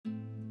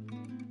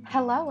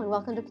Hello and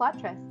welcome to Plot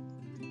Twist.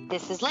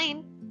 This is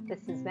Lane.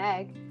 This is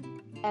Meg.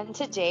 And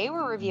today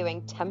we're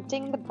reviewing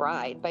Tempting the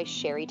Bride by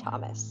Sherry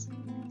Thomas.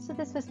 So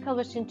this was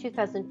published in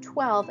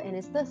 2012 and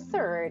is the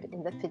third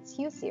in the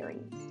Fitzhugh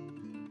series.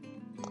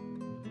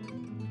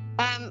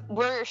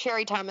 We're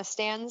Sherry Thomas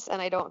stans,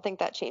 and I don't think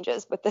that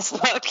changes with this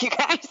book, you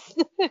guys.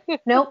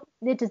 Nope,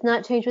 it does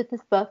not change with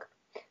this book.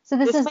 So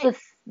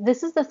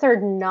this is the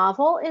third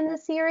novel in the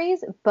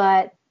series,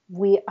 but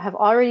we have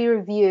already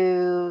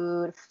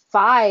reviewed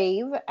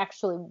 5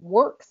 actually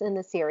works in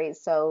the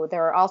series. So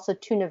there are also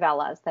 2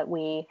 novellas that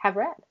we have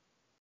read.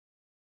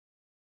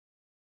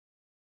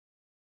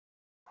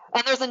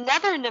 And there's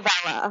another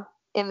novella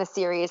in the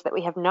series that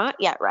we have not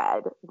yet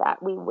read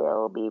that we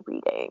will be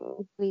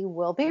reading. We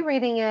will be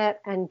reading it,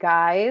 and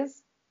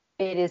guys,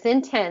 it is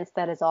intense.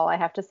 That is all I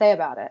have to say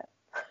about it.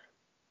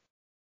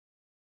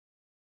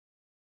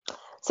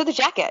 So the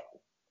jacket.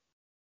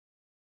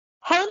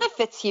 Helena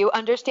Fitzhugh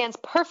understands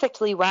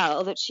perfectly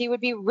well that she would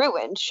be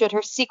ruined should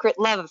her secret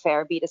love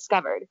affair be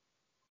discovered.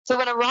 So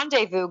when a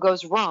rendezvous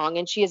goes wrong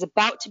and she is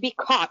about to be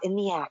caught in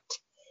the act,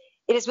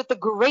 it is with the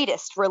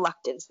greatest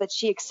reluctance that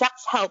she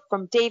accepts help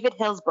from David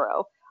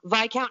Hillsborough,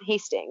 Viscount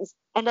Hastings,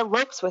 and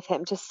elopes with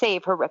him to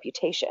save her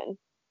reputation.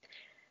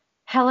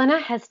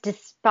 Helena has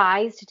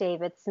despised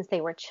David since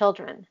they were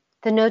children.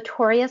 The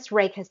notorious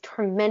rake has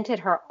tormented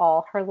her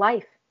all her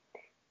life.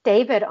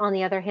 David, on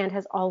the other hand,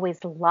 has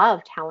always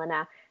loved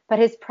Helena, but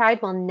his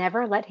pride will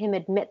never let him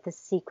admit the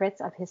secrets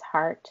of his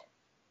heart.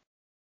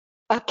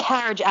 A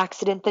carriage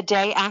accident the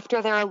day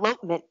after their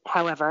elopement,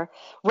 however,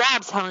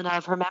 robs Helena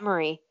of her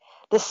memory.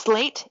 The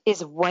slate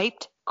is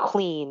wiped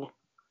clean.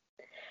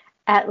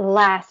 At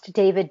last,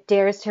 David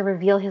dares to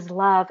reveal his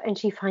love, and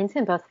she finds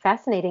him both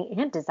fascinating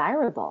and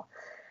desirable.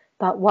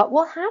 But what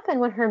will happen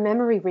when her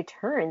memory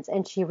returns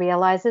and she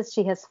realizes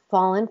she has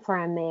fallen for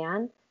a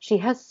man she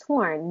has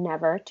sworn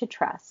never to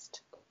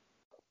trust?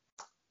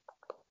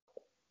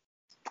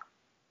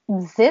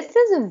 This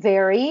is a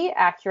very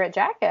accurate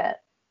jacket.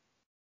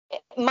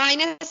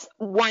 Minus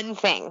one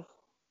thing.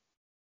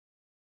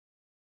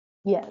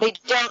 Yes. They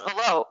don't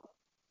elope.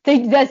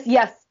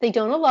 Yes, they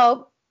don't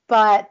elope,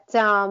 but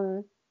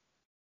I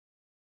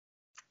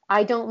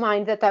don't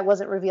mind that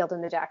wasn't revealed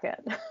in the jacket.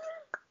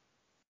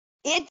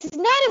 It's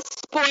not a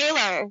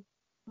spoiler.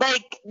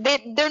 Like,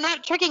 they're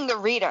not tricking the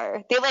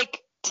reader. They,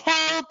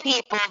 tell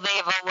people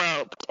they've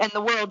eloped, and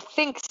the world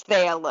thinks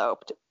they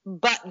eloped,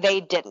 but they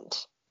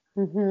didn't.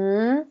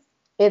 Mm-hmm.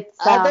 It's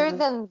other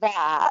than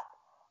that,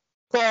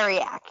 very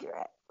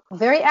accurate.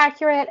 Very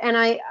accurate, and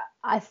I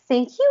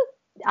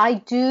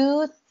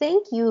do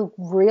think you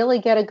really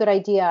get a good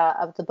idea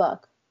of the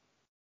book.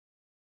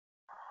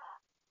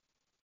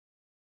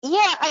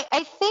 Yeah,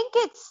 I think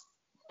it's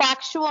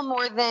factual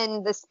more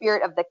than the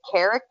spirit of the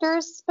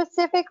characters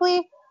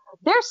specifically.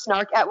 Their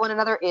snark at one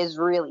another is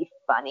really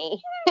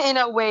funny in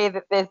a way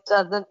that this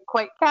doesn't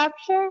quite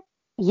capture.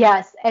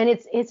 Yes, and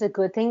it's a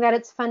good thing that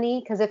it's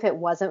funny, because if it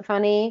wasn't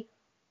funny,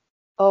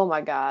 oh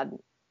my God.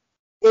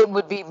 It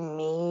would be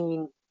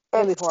mean.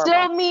 It's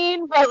still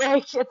mean, but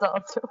it's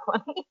also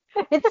funny.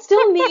 It's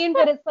still mean,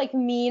 but it's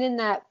mean in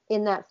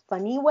that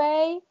funny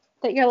way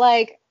that you're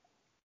like,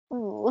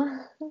 ooh.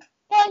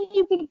 Yeah,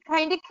 you can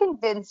kind of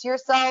convince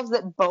yourselves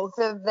that both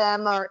of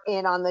them are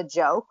in on the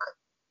joke.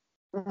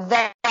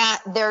 That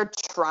they're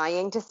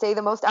trying to say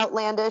the most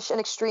outlandish and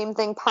extreme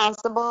thing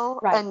possible,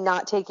 right, and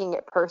not taking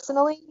it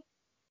personally.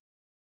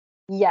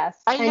 Yes.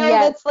 I know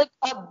that's a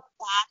bad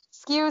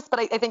excuse, but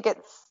I think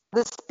it's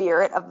the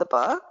spirit of the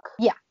book.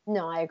 Yeah,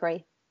 no, I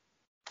agree.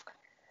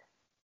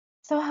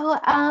 So,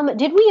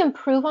 did we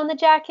improve on the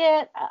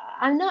jacket?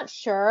 I'm not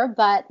sure,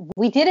 but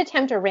we did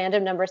attempt a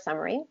random number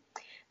summary.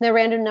 The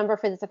random number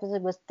for this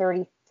episode was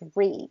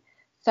 33.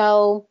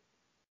 So,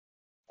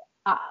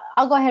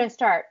 I'll go ahead and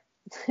start.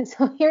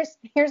 So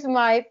here's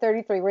my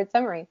 33-word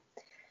summary.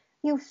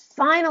 You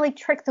finally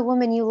tricked the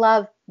woman you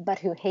love, but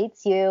who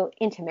hates you,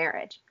 into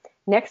marriage.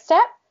 Next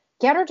step,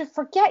 get her to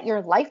forget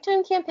your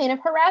lifetime campaign of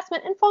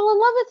harassment and fall in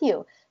love with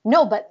you.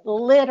 No, but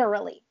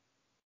literally.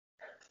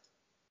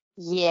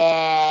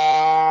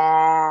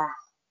 Yeah.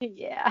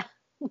 Yeah.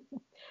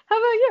 How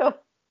about you?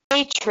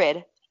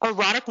 Hatred,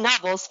 erotic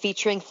novels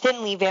featuring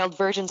thinly veiled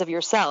versions of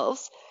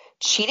yourselves,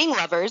 cheating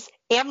lovers,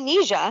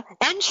 amnesia,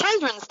 and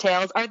children's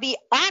tales are the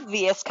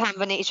obvious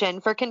combination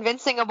for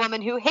convincing a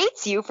woman who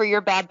hates you for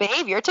your bad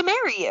behavior to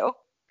marry you.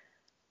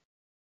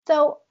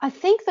 So I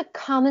think the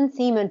common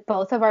theme in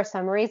both of our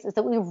summaries is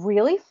that we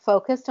really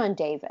focused on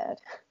David.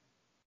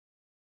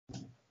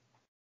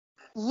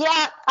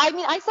 Yeah, I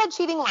mean, I said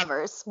cheating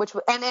lovers,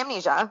 and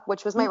amnesia,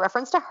 which was my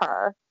reference to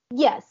her.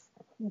 Yes,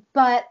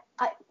 but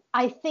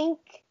I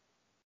think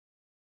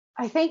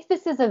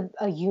this is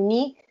a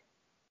unique.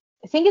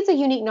 I think it's a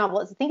unique novel.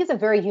 I think it's a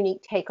very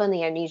unique take on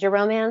the amnesia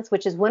romance,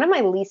 which is one of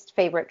my least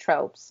favorite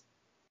tropes.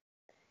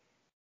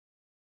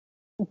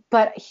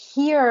 But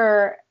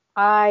here,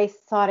 I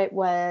thought it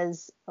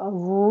was a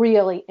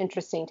really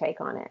interesting take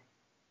on it.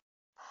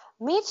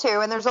 Me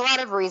too, and there's a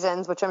lot of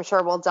reasons, which I'm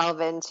sure we'll delve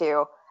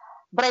into.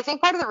 But I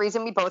think part of the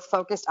reason we both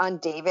focused on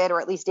David,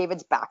 or at least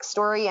David's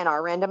backstory in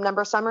our random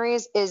number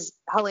summaries, is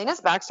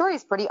Helena's backstory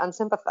is pretty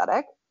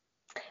unsympathetic.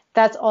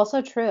 That's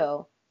also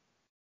true.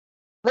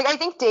 Like, I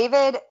think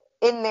David,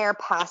 in their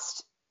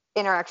past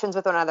interactions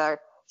with one another,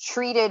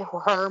 treated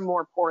her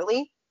more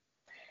poorly.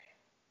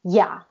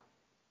 Yeah.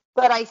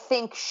 But I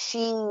think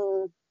she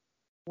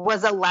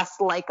was a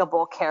less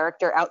likable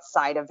character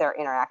outside of their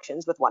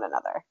interactions with one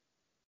another.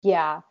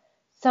 Yeah.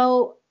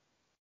 So,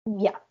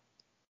 yeah.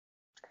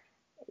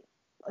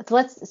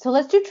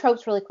 Let's do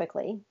tropes really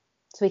quickly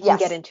so we can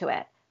get into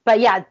it. But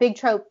yeah, big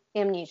trope,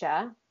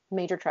 amnesia,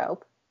 major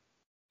trope.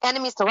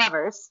 Enemies to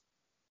lovers.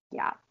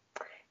 Yeah.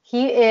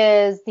 He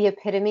is the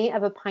epitome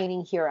of a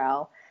pining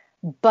hero,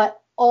 but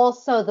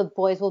also the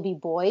boys will be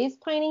boys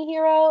pining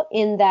hero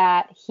in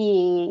that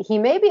he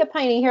may be a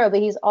pining hero, but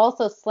he's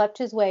also slept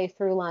his way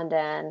through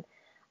London.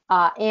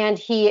 And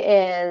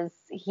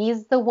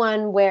he's the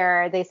one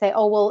where they say,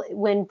 oh, well,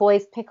 when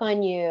boys pick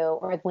on you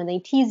or when they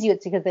tease you,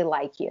 it's because they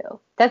like you.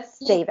 That's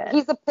David.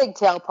 He's a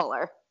pigtail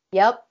puller.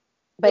 Yep.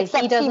 But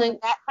Except he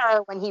met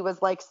her when he was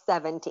like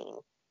 17.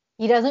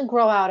 He doesn't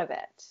grow out of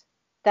it.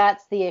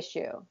 That's the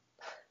issue.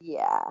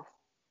 Yeah.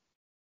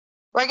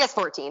 Or I guess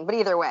 14, but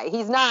either way,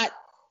 he's not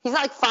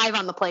like 5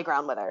 on the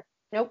playground with her.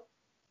 Nope.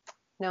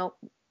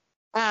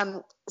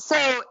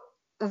 So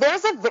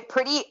there's a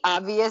pretty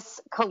obvious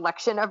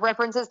collection of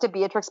references to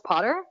Beatrix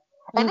Potter.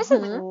 And this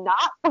is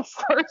not the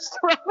first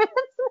romance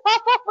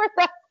novel where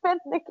that's been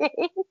the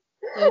case.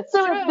 It's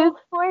true. At this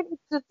point, it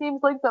just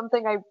seems like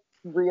something I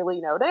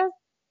really noticed.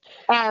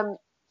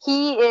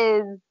 He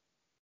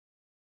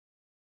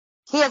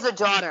has a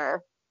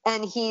daughter,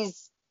 and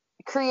he's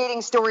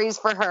creating stories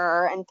for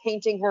her and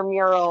painting her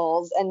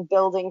murals and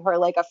building her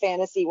like a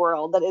fantasy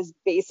world that is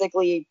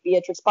basically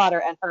Beatrix Potter,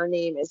 and her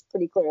name is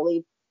pretty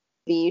clearly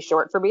B,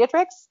 short for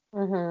Beatrix.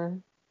 Yeah.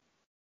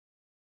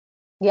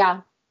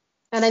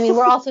 And I mean,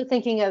 we're also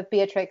thinking of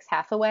Beatrix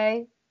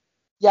Hathaway.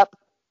 Yep.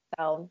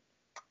 So,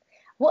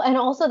 well, and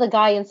also the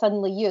guy in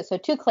Suddenly You. So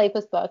 2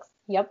 Kleypas books.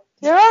 Yep.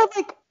 There are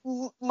like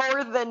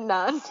more than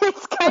none.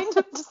 It's kind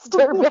of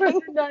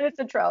disturbing. None, it's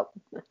a trope.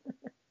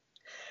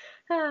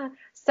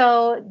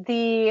 So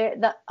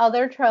the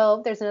other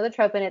trope, there's another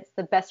trope, and it's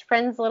the best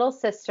friend's little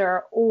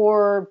sister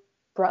or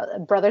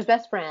brother's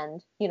best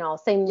friend. You know,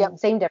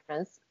 same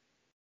difference.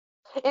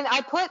 And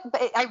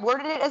I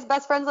worded it as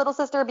best friend's little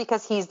sister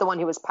because he's the one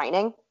who was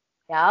pining.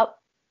 Yep.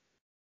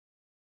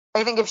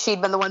 I think if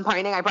she'd been the one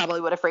pining, I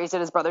probably would have phrased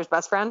it as brother's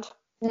best friend.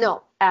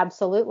 No,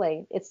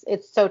 absolutely.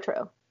 It's so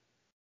true.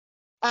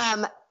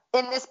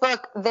 In this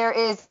book, there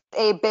is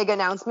a big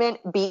announcement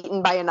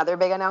beaten by another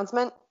big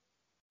announcement.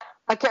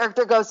 A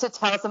character goes to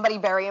tell somebody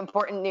very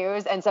important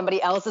news, and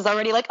somebody else is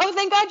already like, oh,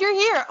 thank God you're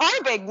here.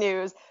 Our big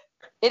news.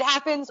 It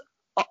happens.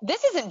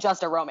 This isn't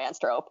just a romance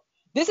trope.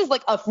 This is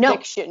like a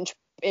fiction trope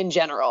in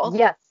general.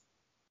 Yes.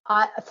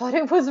 I thought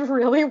it was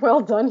really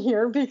well done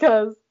here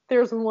because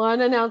there's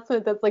one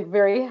announcement that's like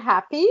very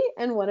happy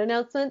and one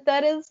announcement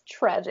that is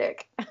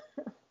tragic.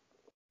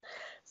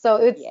 So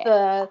it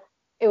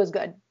was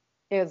good.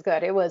 It was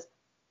good.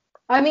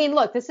 I mean,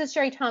 look, this is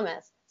Sherry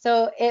Thomas.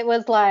 So it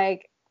was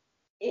like,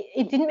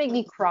 it didn't make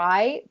me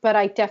cry, but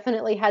I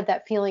definitely had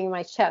that feeling in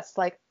my chest,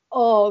 like,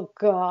 oh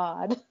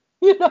God,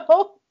 you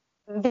know?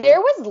 There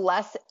was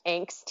less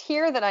angst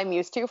here than I'm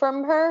used to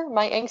from her,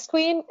 my angst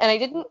queen, and I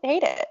didn't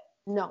hate it.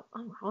 No.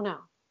 Oh no.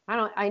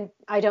 I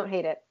don't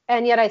hate it.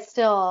 And yet I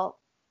still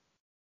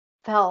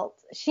felt,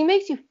 she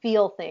makes you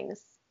feel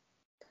things.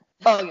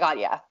 Oh God,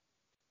 yeah.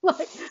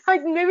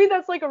 Like maybe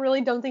that's like a really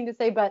dumb thing to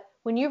say, but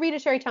when you read a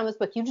Sherry Thomas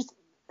book, you just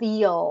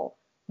feel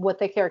what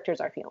the characters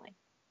are feeling.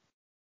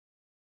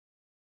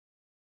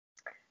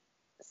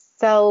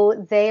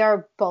 So they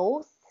are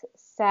both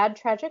sad,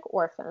 tragic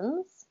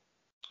orphans.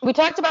 We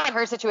talked about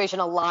her situation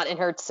a lot in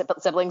her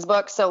siblings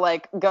book, so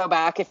like go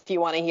back if you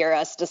want to hear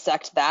us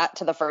dissect that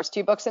to the first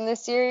 2 books in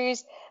this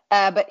series.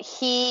 But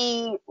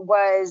he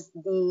was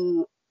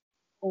the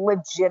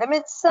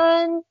legitimate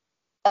son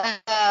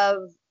of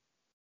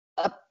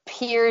a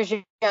peer's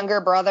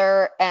younger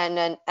brother and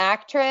an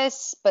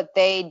actress, but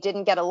they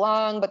didn't get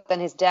along. But then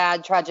his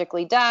dad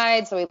tragically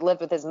died, so he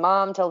lived with his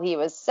mom till he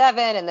was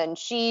 7, and then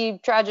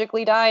she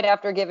tragically died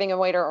after giving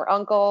away to her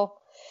uncle.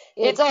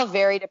 It's all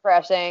very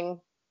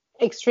depressing.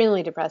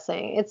 Extremely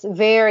depressing. It's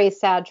very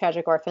sad,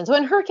 tragic orphan. So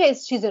in her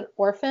case, she's an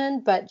orphan,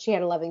 but she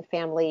had a loving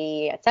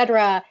family,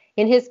 etc.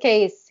 In his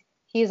case,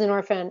 he's an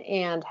orphan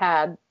and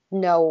had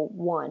no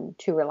one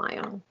to rely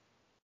on.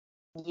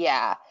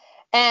 Yeah.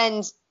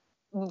 And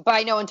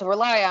by no one to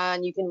rely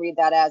on, you can read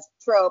that as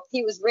trope.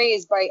 He was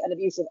raised by an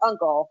abusive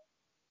uncle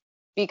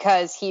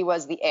because he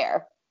was the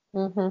heir.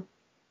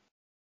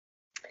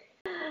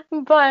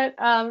 But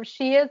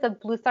she is a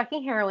blue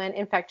stocking heroine.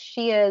 In fact,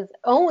 she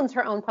owns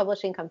her own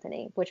publishing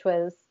company, which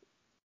was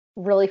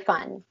really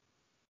fun.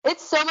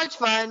 It's so much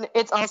fun.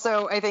 It's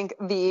also, I think,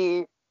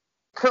 the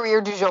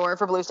career du jour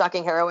for blue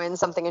stocking heroines,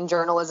 something in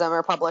journalism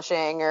or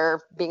publishing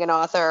or being an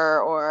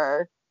author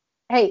or...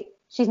 Hey,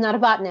 she's not a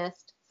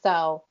botanist,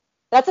 so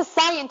That's a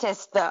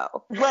scientist,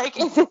 though. Like,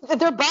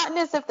 they're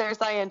botanists if they're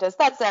scientists.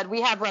 That said,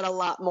 we have read a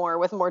lot more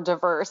with more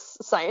diverse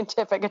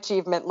scientific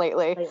achievement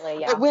lately.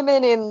 Yeah.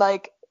 Women in,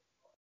 like,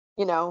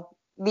 you know,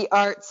 the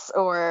arts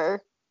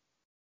or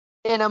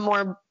in a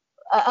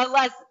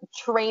less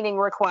training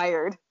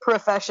required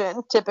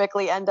profession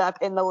typically end up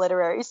in the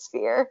literary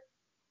sphere.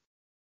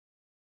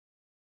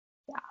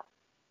 Yeah.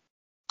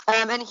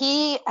 And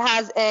she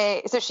has,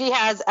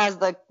 as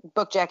the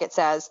book jacket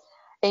says,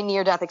 a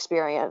near-death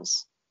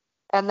experience.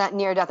 And that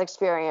near-death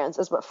experience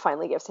is what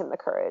finally gives him the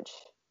courage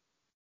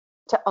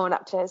to own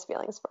up to his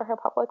feelings for her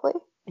publicly.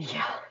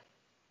 Yeah.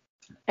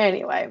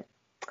 Anyway.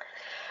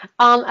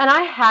 And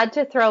I had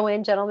to throw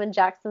in Gentleman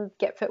Jackson's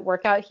Get Fit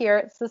workout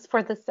here. This is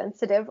for the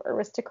sensitive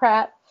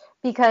aristocrat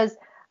because,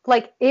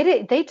 like,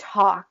 they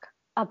talk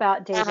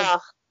about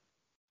David's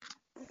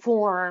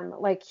form.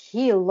 Like,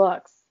 he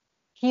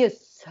is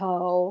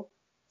so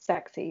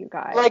sexy, you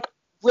guys. Like,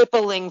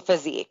 rippling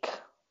physique.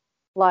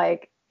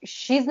 Like,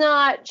 she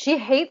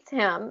hates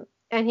him,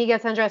 and he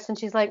gets undressed, and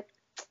she's like,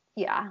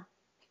 yeah.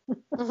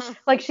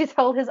 Like, she's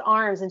held his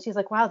arms, and she's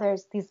like, wow,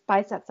 these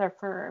biceps are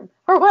firm,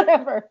 or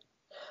whatever.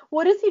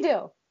 What does he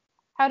do?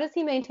 How does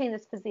he maintain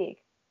this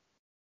physique?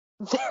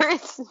 There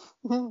is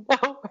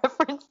no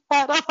reference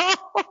at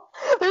all.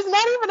 There's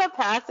not even a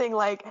passing,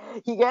 like,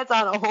 he gets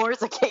on a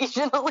horse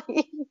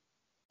occasionally.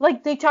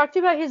 Like, they talked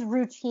about his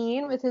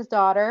routine with his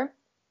daughter.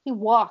 He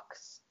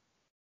walks.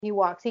 He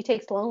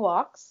takes long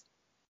walks.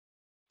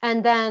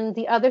 And then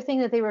the other thing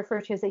that they refer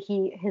to is that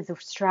his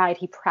stride,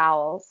 he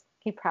prowls.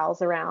 He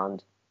prowls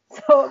around.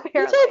 So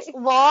apparently. He takes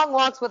long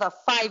walks with a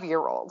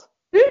 5-year-old.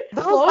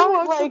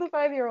 Long walks with a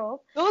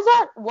 5-year-old. Those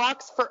aren't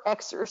walks for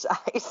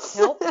exercise.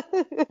 Nope.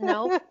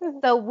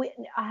 So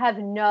I have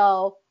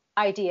no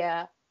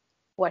idea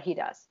what he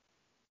does.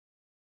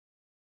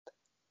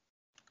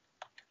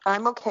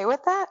 I'm okay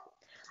with that.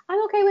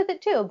 I'm okay with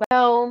it too. But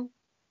so,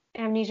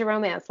 Amnesia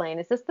Romance Lane.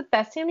 Is this the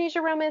best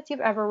Amnesia romance you've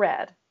ever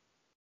read?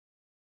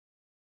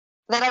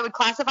 That I would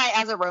classify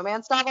as a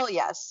romance novel?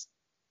 Yes.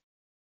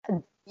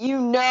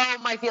 You know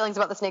my feelings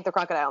about the snake, the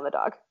crocodile, and the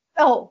dog.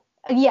 Oh,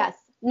 yes.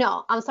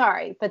 No, I'm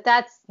sorry, but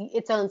that's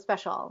its own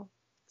special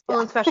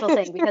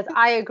thing because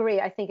I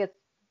agree. I think it's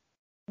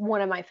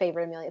one of my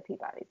favorite Amelia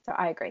Peabody, so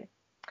I agree.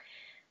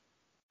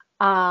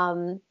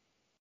 But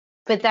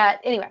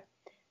that anyway,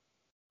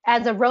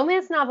 as a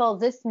romance novel,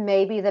 this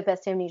may be the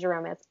best Amnesia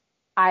romance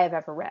I have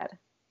ever read.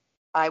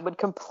 I would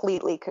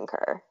completely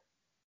concur.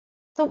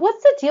 So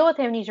what's the deal with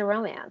Amnesia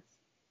romance?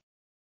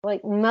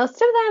 Like, most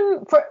of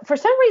them, for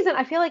some reason,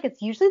 I feel like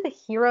it's usually the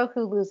hero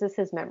who loses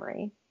his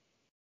memory.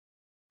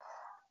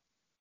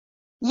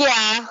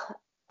 Yeah.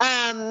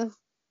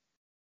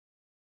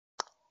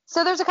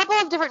 So there's a couple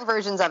of different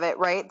versions of it,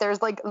 right?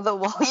 There's like the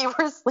while you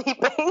were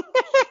sleeping.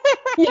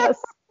 Yes.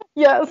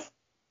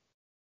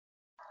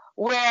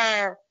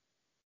 Where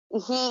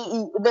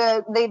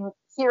the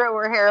hero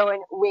or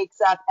heroine wakes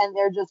up and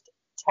they're just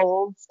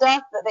told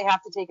stuff that they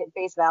have to take at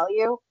face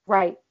value.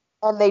 Right.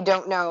 And they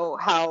don't know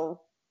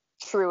how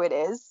true it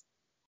is.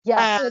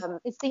 Yeah. So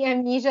it's the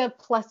amnesia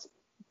plus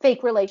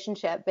fake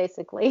relationship,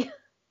 basically.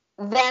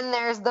 Then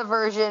there's the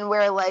version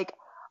where like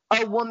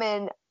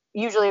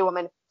usually a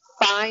woman,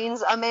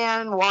 finds a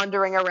man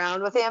wandering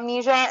around with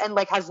amnesia and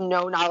like has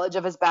no knowledge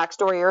of his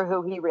backstory or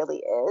who he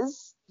really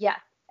is. Yeah.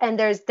 And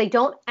they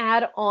don't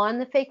add on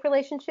the fake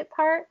relationship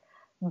part,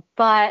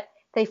 but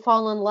they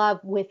fall in love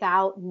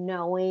without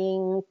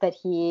knowing that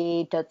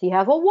does he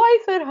have a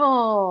wife at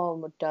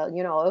home?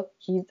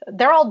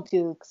 They're all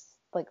dukes.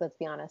 Like, let's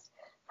be honest.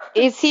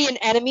 Is he an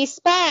enemy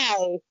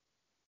spy?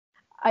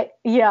 I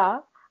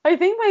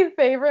think my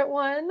favorite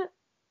one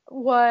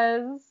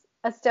was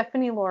a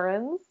Stephanie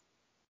Lawrence,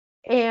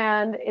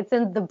 and it's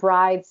in The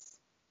Bride's,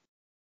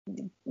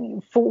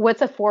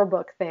 what's a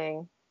 4-book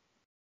thing?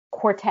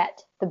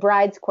 Quartet. The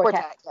Bride's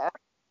Quartet. Yeah.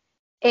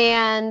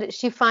 And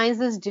she finds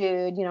this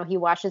dude, he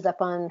washes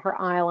up on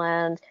her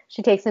island.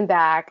 She takes him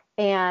back,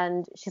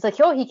 and she's like,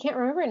 he can't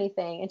remember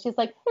anything. And she's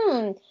like,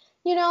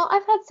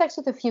 I've had sex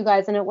with a few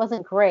guys, and it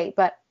wasn't great,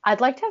 but I'd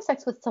like to have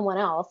sex with someone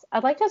else.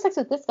 I'd like to have sex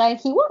with this guy, and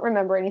he won't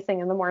remember anything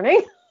in the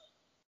morning.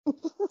 So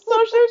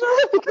she's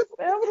like,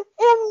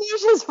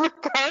 amnesia's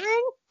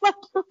recurring? Like,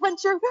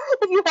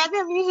 if you have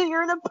amnesia,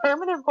 you're in a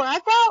permanent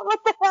blackout? What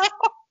the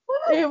hell?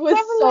 It was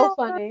so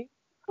funny.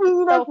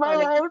 So my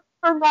life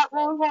from not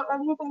knowing how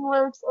anything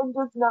works and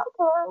just not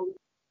caring.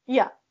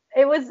 Yeah,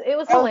 it was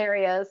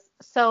hilarious.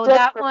 So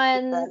that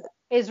one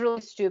is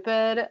really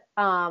stupid.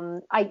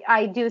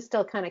 I do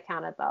still kind of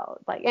count it though.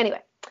 Like,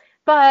 anyway,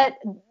 but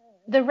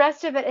the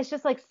rest of it is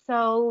just like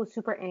so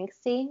super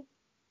angsty.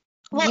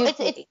 Well,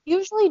 it's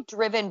usually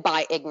driven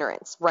by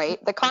ignorance,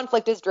 right? The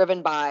conflict is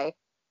driven by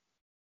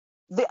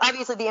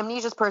obviously the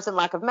amnesia's person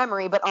lack of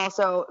memory, but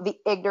also the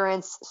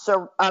ignorance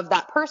of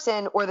that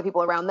person or the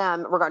people around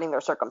them regarding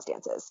their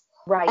circumstances.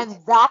 Right. And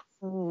that's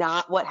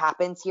not what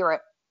happens here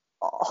at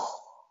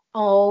all.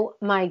 Oh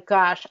my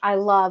gosh, I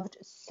loved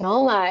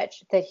so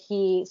much that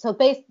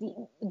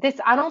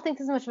I don't think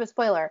this is much of a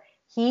spoiler.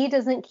 He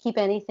doesn't keep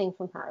anything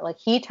from her. Like,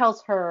 he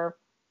tells her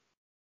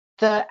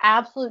the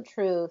absolute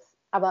truth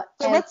about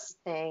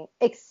everything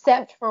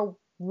except for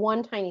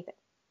one tiny thing.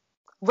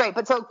 Right,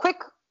 but so quick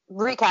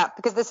recap,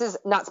 because this is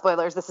not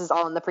spoilers, this is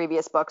all in the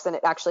previous books, and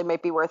it actually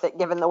might be worth it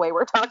given the way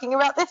we're talking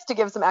about this to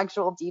give some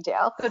actual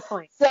detail. Good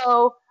point.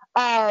 So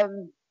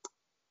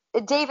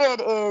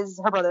David is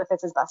her brother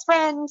Fitz's best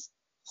friend.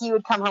 He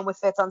would come home with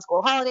Fitz on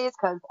school holidays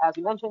because, as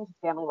you mentioned, his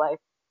family life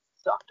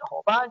sucked a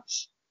whole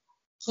bunch.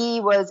 He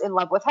was in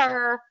love with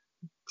her.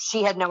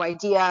 She had no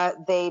idea.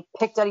 They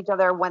picked at each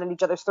other, went at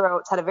each other's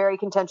throats, had a very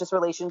contentious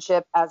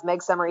relationship, as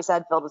Meg Summary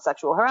said, filled with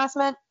sexual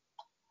harassment.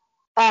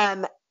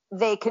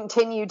 They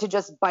continued to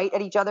just bite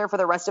at each other for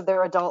the rest of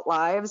their adult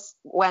lives.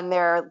 When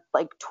they're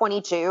like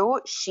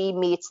 22, she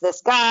meets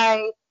this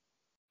guy,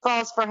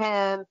 falls for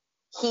him.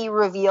 He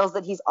reveals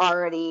that he's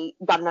already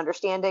got an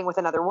understanding with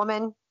another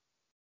woman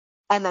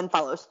and then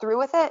follows through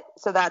with it.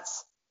 So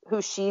that's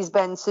who she's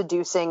been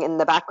seducing in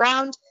the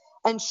background.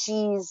 And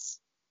she's,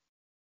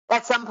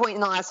 at some point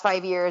in the last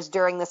 5 years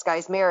during this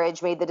guy's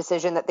marriage, made the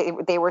decision that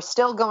they were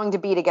still going to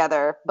be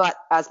together, but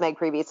as Meg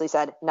previously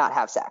said, not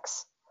have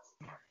sex.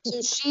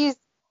 So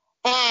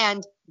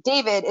and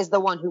David is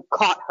the one who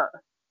caught her.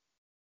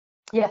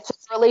 Yes. So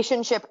the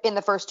relationship in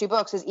the first two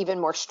books is even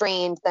more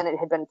strained than it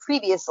had been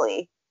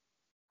previously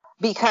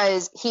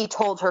because he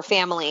told her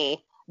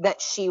family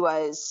that she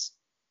was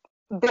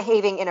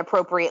behaving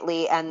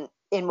inappropriately and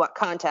in what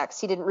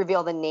context. He didn't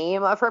reveal the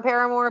name of her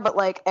paramour, but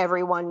like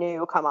everyone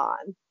knew, come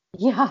on.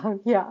 Yeah,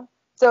 yeah.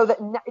 So that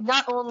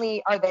not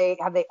only have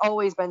they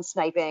always been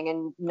sniping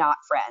and not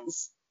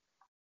friends,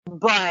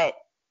 but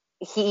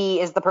he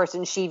is the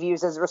person she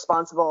views as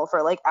responsible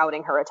for like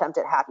outing her attempt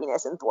at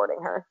happiness and thwarting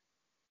her.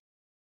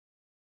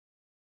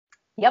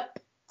 Yep.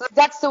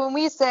 So when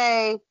we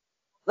say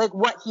like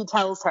what he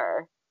tells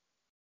her,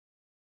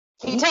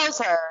 he tells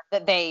her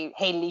that they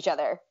hated each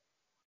other.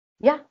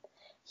 Yeah.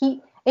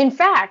 In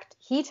fact,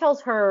 he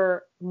tells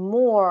her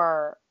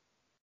more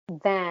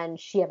than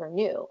she ever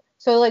knew.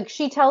 So like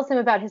she tells him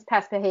about his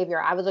past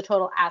behavior. I was a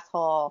total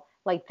asshole,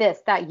 like this,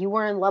 that, you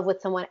were in love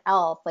with someone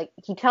else. Like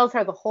he tells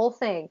her the whole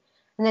thing.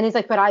 And then he's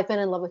like, but I've been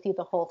in love with you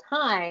the whole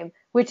time,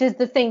 which is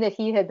the thing that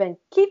he had been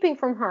keeping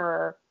from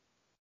her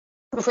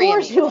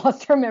before she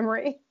lost her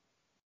memory.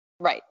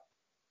 Right.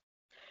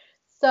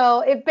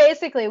 So it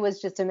basically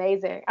was just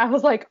amazing. I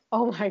was like,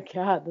 oh my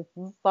God, this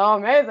is so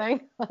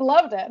amazing. I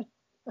loved it.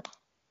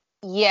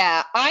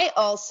 Yeah,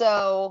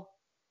 so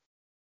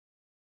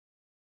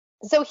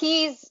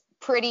he's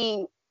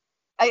pretty,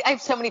 I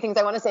have so many things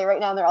I want to say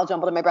right now and they're all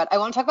jumbled in my brain. I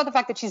want to talk about the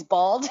fact that she's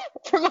bald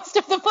for most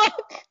of the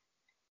book.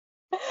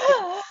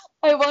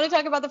 I want to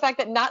talk about the fact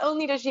that not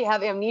only does she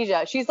have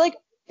amnesia, she's like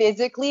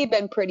physically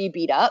been pretty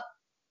beat up.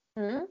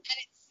 Mm-hmm. And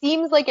it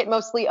seems like it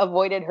mostly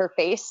avoided her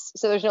face.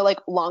 So there's no like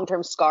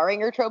long-term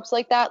scarring or tropes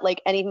like that.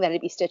 Like anything that had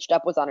to be stitched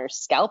up was on her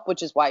scalp,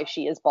 which is why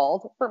she is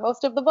bald for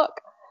most of the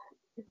book.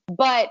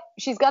 But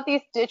she's got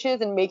these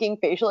stitches and making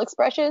facial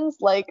expressions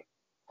like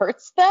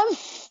hurts them.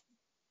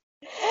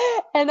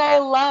 And I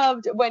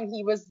loved when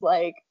she's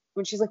like,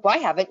 why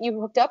haven't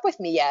you hooked up with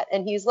me yet?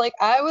 And he's like,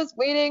 I was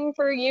waiting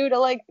for you to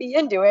like be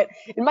into it.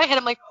 In my head,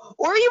 I'm like,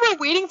 or you were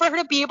waiting for her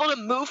to be able to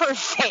move her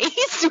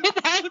face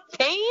without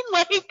pain?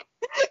 Like,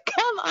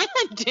 come on,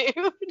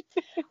 dude.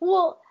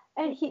 Well,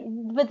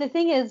 but the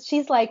thing is,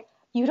 she's like,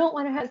 you don't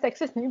want to have sex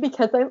with me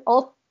because I'm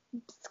all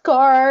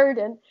scarred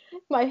and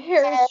my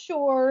hair is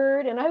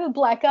short and I have a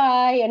black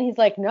eye. And he's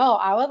like, no,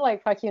 I would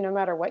like fuck you no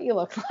matter what you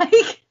look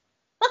like.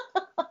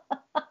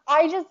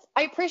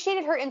 I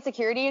appreciated her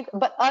insecurities,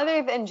 but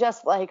other than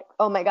just like,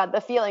 oh my God,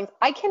 the feelings,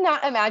 I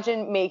cannot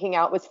imagine making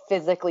out was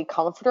physically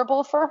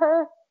comfortable for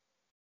her.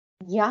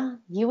 Yeah,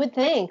 you would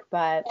think,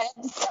 but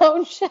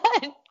so shit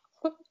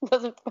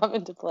doesn't come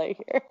into play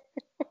here.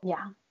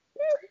 Yeah.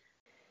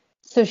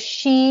 So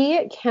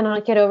she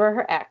cannot get over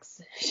her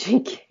ex.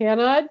 She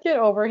cannot get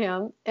over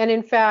him. And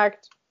in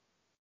fact,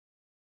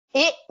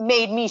 it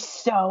made me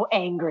so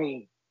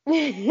angry.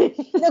 In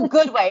a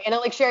good way. And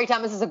like Sherry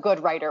Thomas is a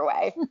good writer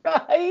way.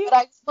 Right? But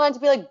I just wanted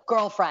to be like,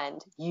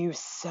 girlfriend, you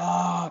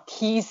suck.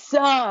 He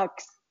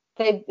sucks.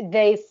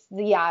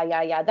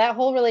 Yeah. That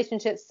whole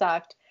relationship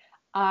sucked.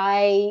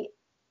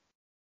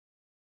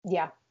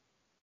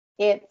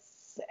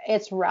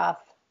 It's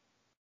rough.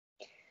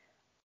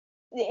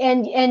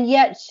 And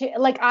yet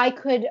I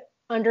could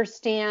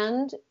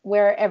understand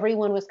where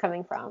everyone was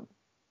coming from,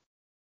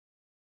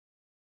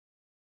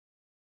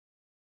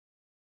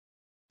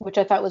 which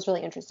I thought was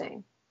really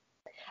interesting.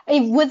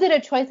 Was it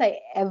a choice I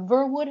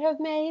ever would have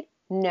made?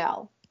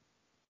 No.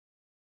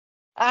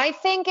 I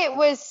think it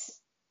was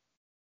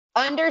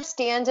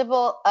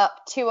understandable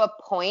up to a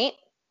point.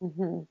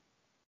 Mm-hmm.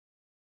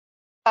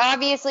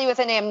 Obviously, with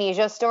an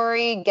amnesia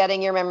story,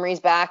 getting your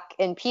memories back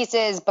in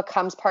pieces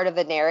becomes part of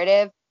the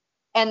narrative.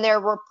 And there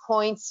were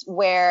points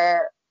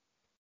where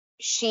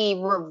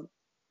she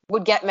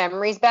would get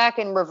memories back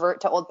and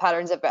revert to old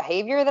patterns of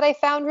behavior that I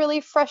found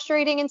really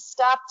frustrating and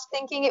stopped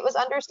thinking it was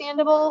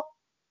understandable.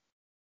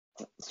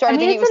 It's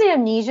an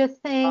amnesia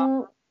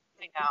thing.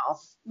 I know.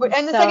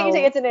 And the second you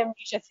say it's an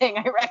amnesia thing,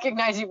 I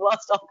recognize you've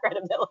lost all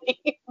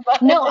credibility.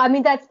 But no, I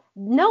mean that's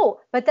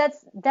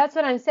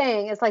what I'm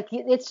saying. It's like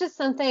it's just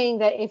something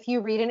that if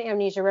you read an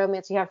amnesia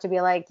romance, you have to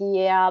be like,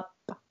 yep.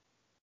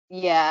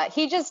 Yeah,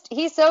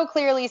 he so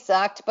clearly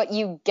sucked, but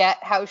you get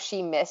how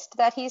she missed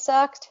that he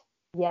sucked.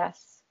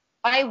 Yes.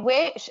 I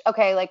wish,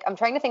 okay, like I'm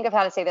trying to think of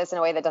how to say this in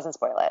a way that doesn't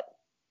spoil it.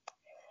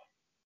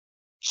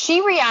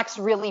 She reacts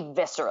really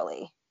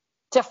viscerally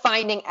to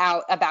finding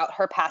out about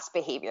her past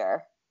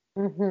behavior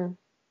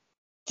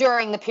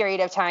during the period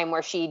of time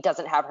where she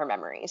doesn't have her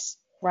memories.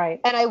 Right.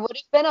 And I would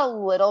have been a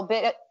little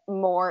bit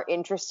more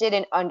interested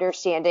in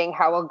understanding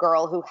how a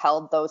girl who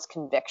held those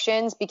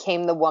convictions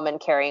became the woman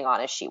carrying on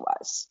as she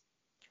was.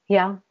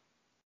 Yeah.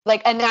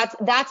 Like, and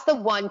that's the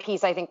one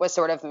piece I think was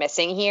sort of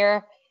missing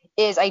here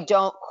is I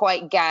don't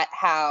quite get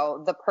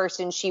how the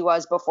person she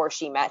was before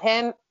she met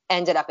him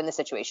ended up in the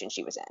situation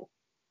she was in.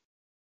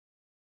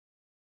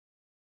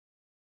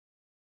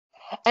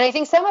 And I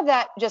think some of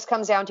that just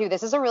comes down to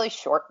this is a really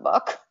short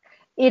book.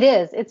 It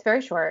is. It's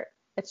very short.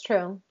 It's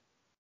true.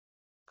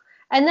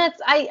 And that's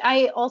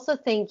I also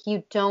think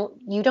you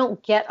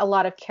don't get a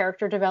lot of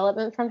character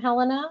development from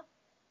Helena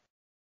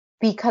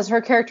because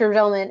her character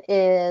development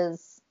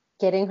is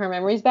getting her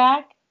memories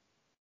back.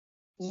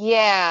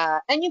 Yeah.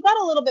 And you got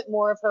a little bit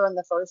more of her in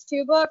the first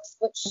two books,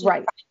 but she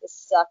kind of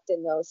sucked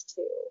in those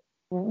two.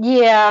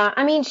 Yeah,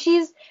 I mean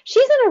she's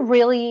in a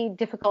really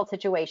difficult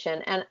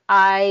situation and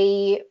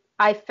I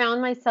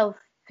found myself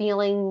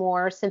feeling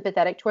more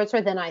sympathetic towards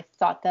her than I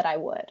thought that I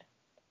would.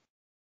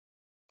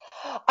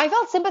 I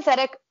felt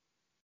sympathetic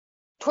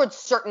towards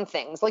certain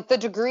things, like the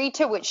degree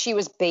to which she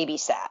was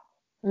babysat.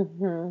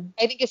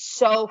 I think is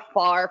so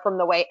far from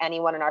the way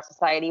anyone in our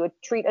society would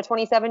treat a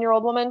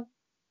 27-year-old woman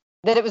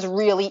that it was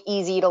really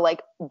easy to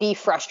like be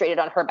frustrated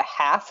on her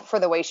behalf for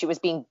the way she was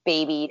being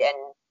babied and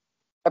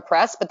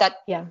oppressed. But that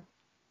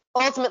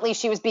ultimately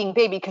she was being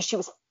babied because she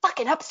was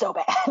fucking up so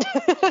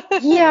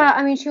bad. Yeah,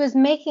 I mean, she was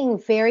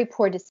making very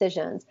poor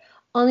decisions.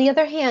 On the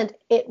other hand,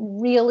 it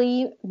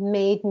really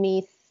made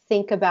me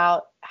think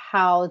about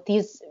how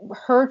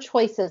her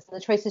choices,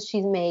 the choices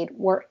she's made,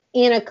 were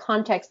in a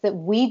context that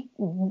we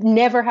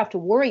never have to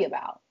worry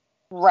about.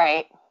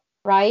 Right.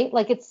 Right?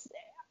 Like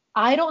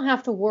I don't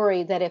have to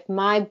worry that if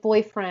my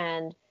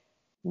boyfriend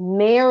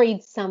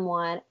married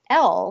someone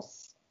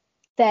else,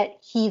 that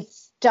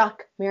he's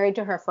stuck married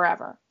to her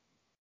forever.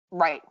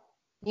 Right.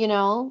 You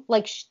know,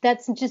 like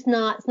that's just it's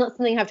not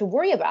something you have to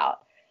worry about.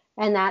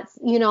 And that's,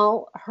 you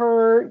know,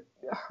 her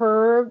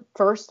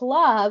first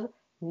love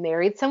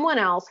married someone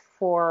else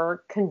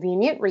for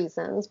convenient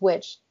reasons,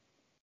 which,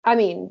 I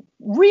mean,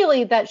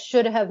 really that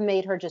should have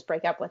made her just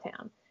break up with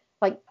him.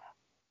 Like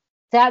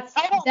that's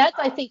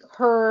I think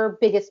her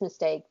biggest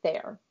mistake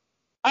there.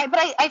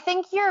 But I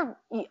think your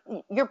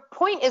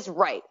point is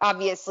right.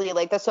 Obviously,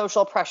 like the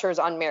social pressures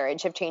on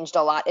marriage have changed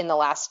a lot in the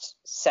last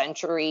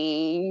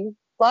century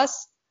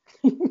plus.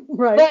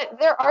 Right. But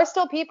there are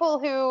still people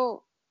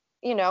who,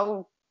 you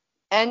know,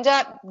 end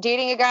up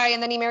dating a guy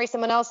and then he marries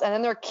someone else and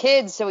then they're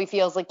kids, so he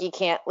feels like he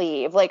can't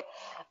leave. Like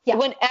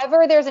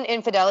whenever there's an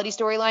infidelity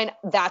storyline,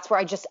 that's where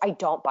I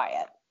don't buy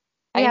it.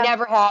 I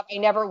never have, I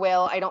never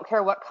will. I don't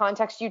care what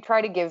context you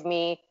try to give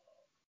me.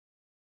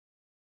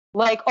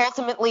 Like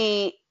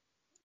ultimately,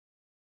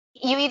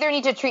 you either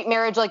need to treat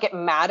marriage like it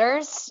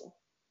matters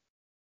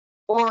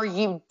or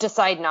you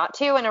decide not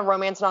to, and a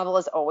romance novel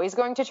is always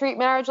going to treat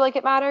marriage like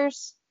it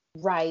matters.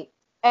 Right.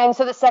 And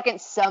so the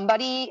second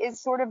somebody is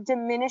sort of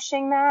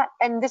diminishing that,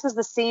 and this is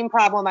the same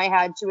problem I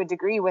had to a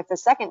degree with the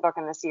second book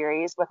in the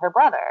series with her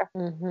brother,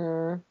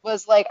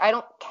 was like, I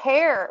don't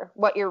care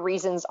what your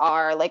reasons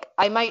are. Like,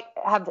 I might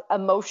have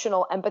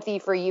emotional empathy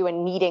for you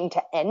and needing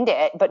to end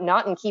it, but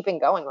not in keeping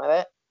going with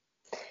it.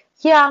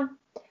 Yeah.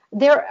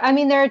 There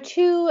are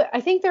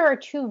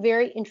two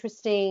very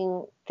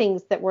interesting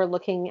things that we're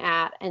looking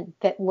at and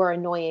that were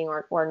annoying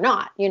or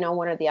not, you know,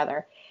 one or the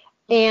other.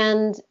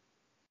 And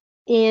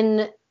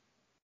in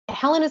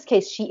Helena's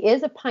case, she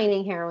is a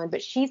pining heroine,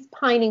 but she's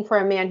pining for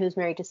a man who's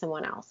married to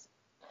someone else.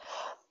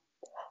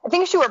 I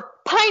think if she were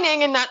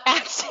pining and not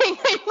acting,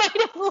 I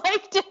might have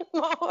liked it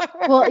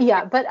more. Well,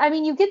 yeah, but I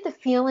mean, you get the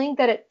feeling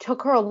that it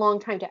took her a long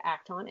time to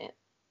act on it.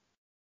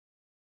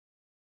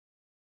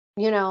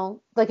 You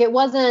know, like it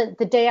wasn't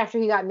the day after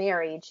he got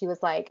married. She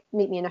was like,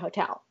 meet me in a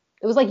hotel.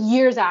 It was like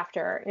years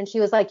after. And she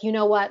was like, you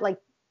know what? Like,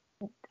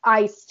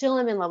 I still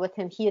am in love with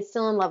him. He is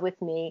still in love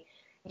with me.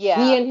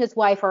 Yeah. He and his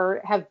wife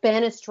have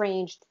been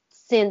estranged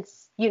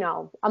since, you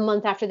know, a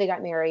month after they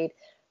got married.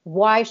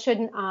 Why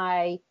shouldn't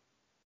I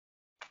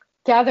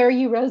gather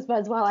you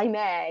rosebuds while I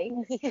may?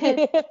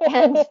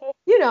 and,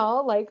 you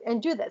know, like,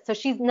 and do this. So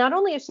she's not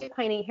only is she a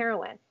pining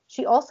heroine,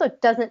 she also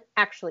doesn't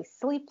actually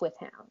sleep with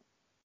him.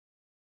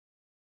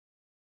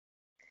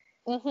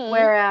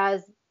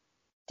 Whereas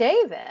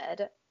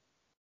David,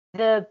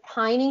 the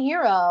pining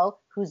hero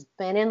who's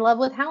been in love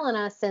with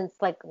Helena since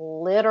like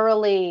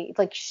literally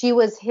like she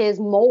was his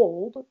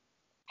mold,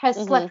 has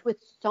slept with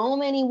so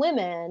many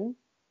women.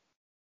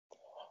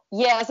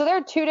 Yeah, so there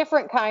are two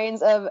different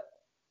kinds of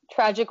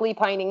tragically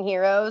pining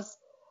heroes.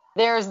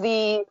 There's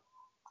the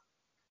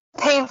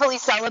painfully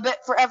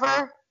celibate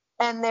forever,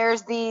 and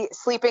there's the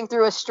sleeping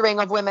through a string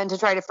of women to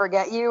try to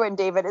forget you, and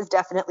David is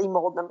definitely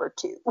mold number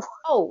 2.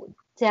 Oh,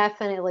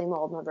 definitely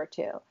mold number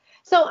 2.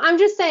 So I'm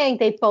just saying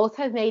they both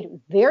have made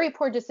very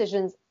poor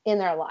decisions in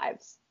their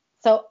lives.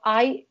 So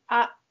I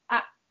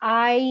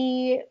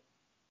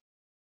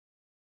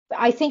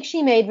think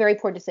she made very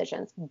poor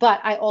decisions,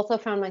 but I also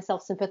found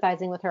myself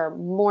sympathizing with her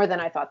more than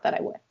I thought that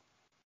I would.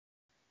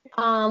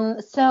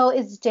 So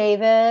is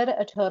David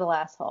a total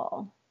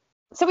asshole?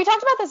 So we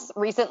talked about this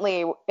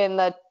recently in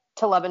the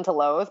To Love and to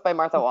Loathe by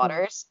Martha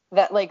Waters,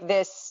 that like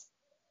this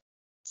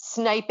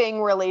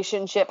sniping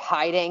relationship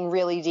hiding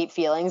really deep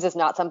feelings is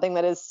not something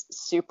that is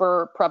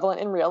super prevalent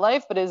in real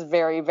life, but is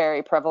very,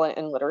 very prevalent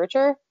in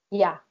literature.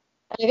 Yeah.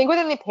 And I think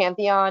within the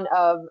pantheon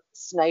of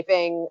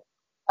sniping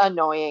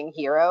annoying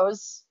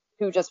heroes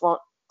who just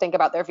won't think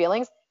about their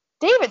feelings,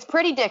 David's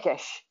pretty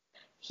dickish.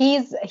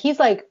 He's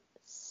like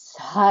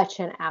such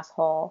an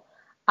asshole.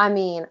 I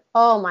mean,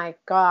 oh my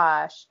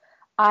gosh.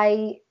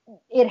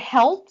 It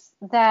helps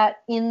that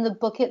in the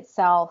book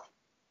itself,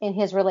 in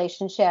his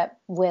relationship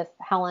with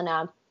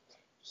Helena,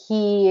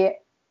 he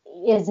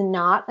is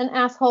not an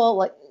asshole.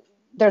 Like,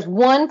 there's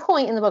one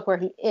point in the book where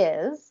he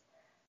is,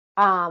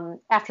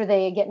 after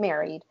they get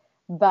married,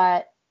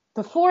 but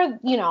before,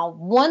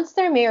 once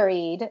they're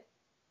married,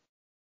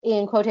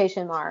 in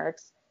quotation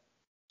marks,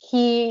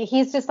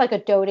 he's just like a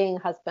doting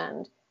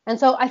husband. And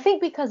so I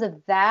think because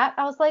of that,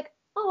 I was like,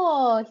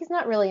 oh, he's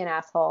not really an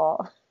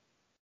asshole.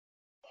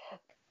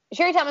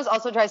 Sherry Thomas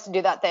also tries to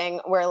do that thing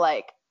where,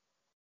 like,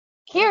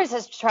 here's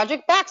his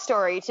tragic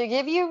backstory to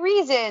give you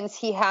reasons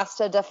he has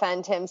to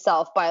defend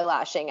himself by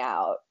lashing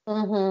out.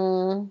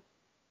 Mm-hmm.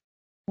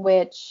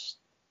 Which,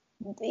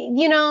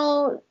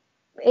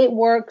 it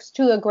works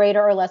to a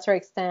greater or lesser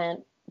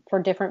extent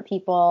for different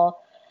people.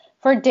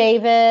 For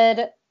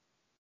David,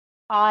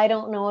 I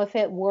don't know if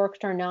it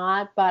worked or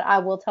not, but I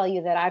will tell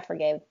you that I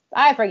forgave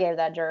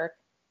that jerk.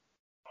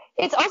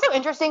 It's also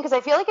interesting because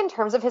I feel like in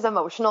terms of his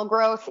emotional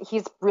growth,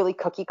 he's really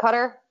cookie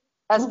cutter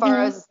as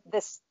far as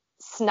this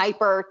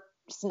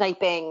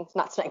sniping,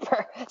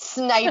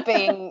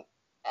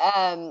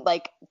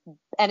 like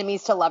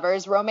enemies to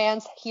lovers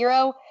romance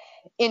hero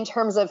in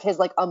terms of his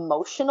like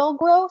emotional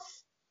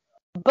growth.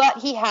 But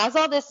he has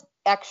all this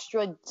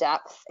extra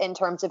depth in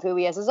terms of who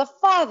he is as a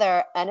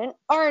father and an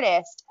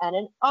artist and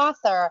an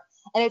author.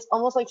 And it's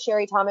almost like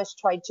Sherry Thomas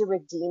tried to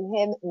redeem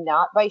him,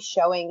 not by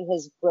showing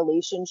his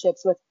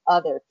relationships with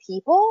other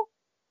people,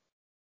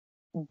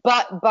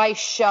 but by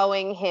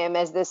showing him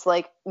as this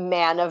like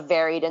man of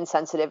varied and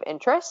sensitive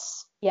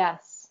interests.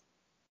 Yes.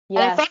 And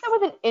I thought that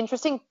was an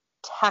interesting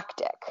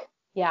tactic.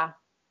 Yeah.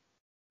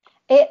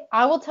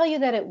 I will tell you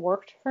that it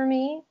worked for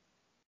me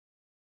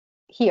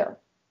here.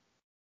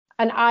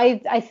 And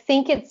I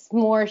think it's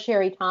more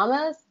Sherry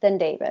Thomas than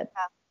David.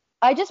 Yeah.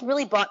 I just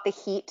really bought the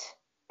heat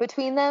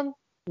between them.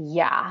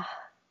 Yeah,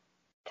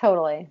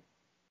 totally.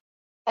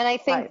 And I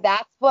think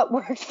that's what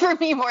worked for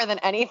me more than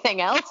anything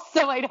else.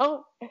 So I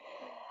don't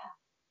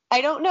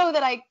know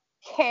that I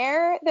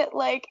care that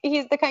like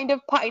he's the kind of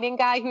pining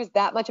guy who's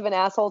that much of an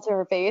asshole to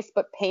her face,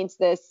 but paints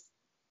this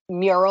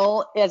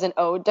mural as an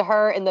ode to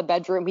her in the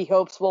bedroom he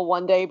hopes will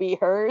one day be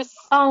hers.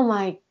 Oh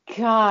my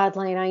God,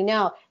 Lane, I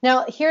know.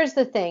 Now, here's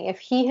the thing. If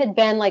he had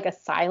been like a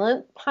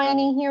silent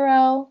pining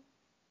hero,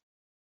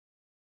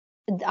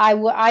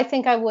 I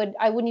think I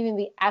wouldn't even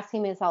be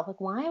asking myself, like,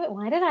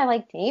 why did I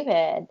like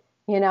David?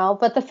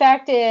 But the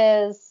fact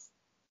is,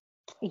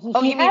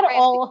 he had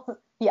all,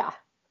 yeah.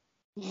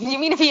 You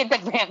mean if he had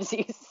been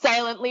Ramses,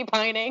 silently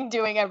pining,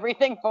 doing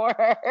everything for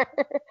her,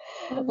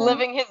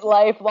 living his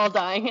life while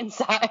dying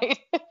inside?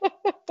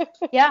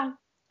 Yeah,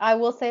 I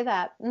will say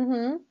that.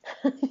 Mm-hmm.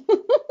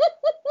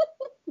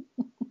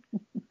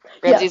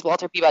 Ramses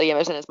Walter Peabody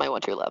Emerson is my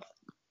one true love.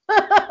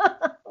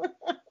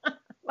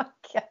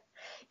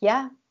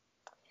 Yeah.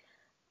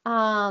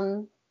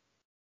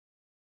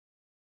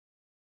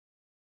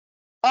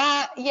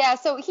 Yeah,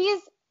 so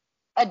he's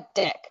a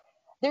dick.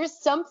 There's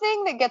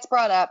something that gets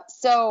brought up.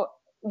 So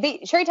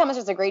Sherry Thomas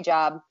does a great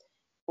job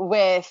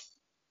with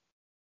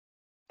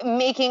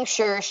making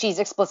sure she's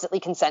explicitly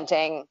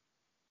consenting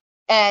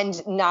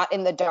and not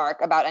in the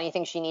dark about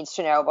anything she needs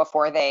to know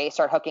before they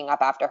start hooking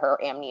up after her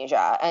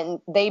amnesia. And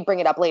they bring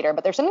it up later,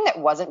 but there's something that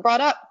wasn't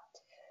brought up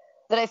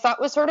that I thought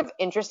was sort of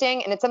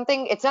interesting. And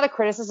it's not a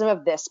criticism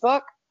of this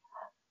book.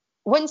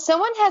 When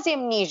someone has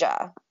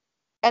amnesia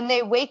and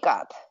they wake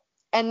up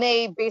and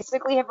they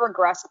basically have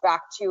regressed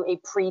back to a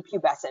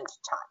prepubescent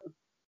time,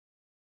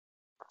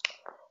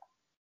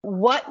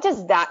 what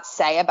does that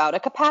say about a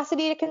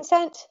capacity to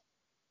consent?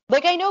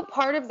 Like, I know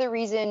part of the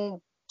reason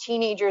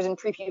teenagers and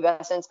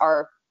prepubescents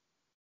are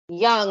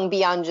young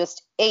beyond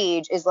just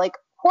age is like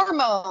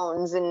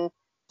hormones and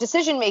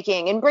decision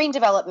making and brain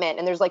development,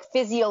 and there's like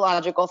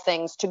physiological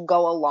things to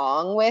go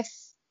along with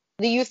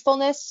the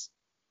youthfulness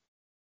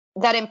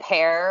that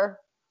impair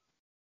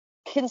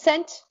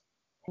consent.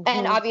 Mm-hmm.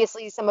 And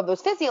obviously some of those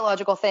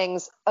physiological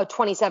things a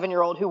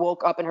 27-year-old who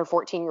woke up in her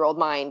 14-year-old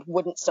mind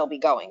wouldn't still be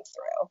going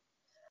through.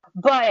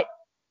 But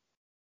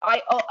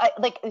I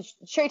like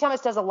Sherry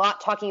Thomas does a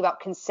lot talking about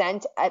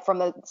consent from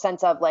the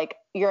sense of like,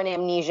 you're an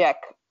amnesiac.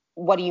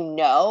 What do you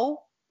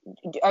know?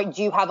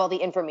 Do you have all the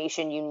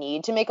information you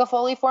need to make a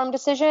fully formed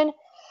decision?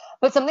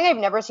 But something I've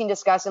never seen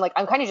discussed, and like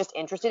I'm kind of just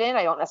interested in,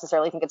 I don't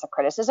necessarily think it's a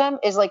criticism,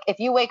 is like if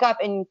you wake up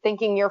and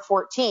thinking you're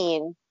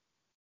 14,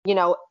 you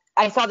know,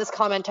 I saw this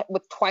comment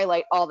with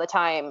Twilight all the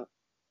time.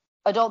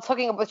 Adults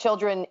hooking up with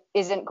children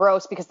isn't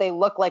gross because they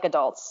look like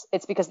adults.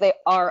 It's because they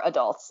are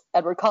adults.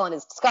 Edward Cullen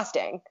is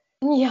disgusting.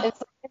 Yeah. And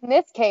so in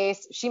this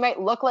case, she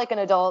might look like an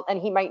adult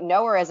and he might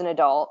know her as an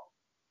adult,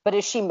 but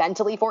is she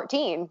mentally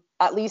 14?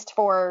 At least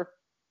for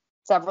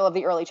several of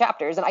the early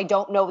chapters. And I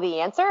don't know the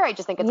answer. I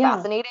just think it's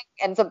fascinating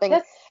and something.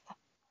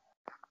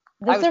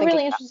 That's a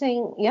really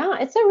interesting. Yeah,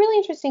 it's a really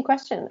interesting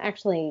question,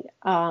 actually.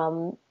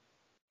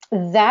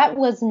 That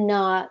was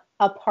not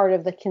a part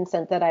of the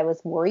consent that I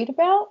was worried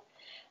about.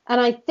 And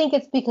I think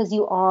it's because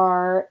you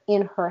are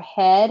in her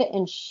head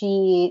and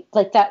she,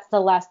 like, that's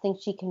the last thing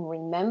she can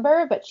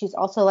remember. But she's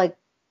also like,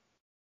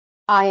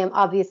 I am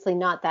obviously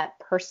not that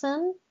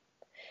person.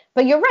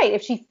 But you're right.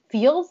 If she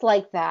feels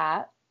like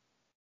that,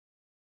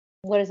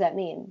 what does that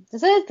mean?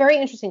 This is a very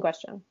interesting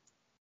question.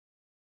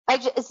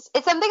 It's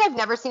something I've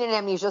never seen an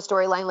amnesia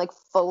storyline like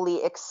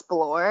fully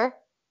explore.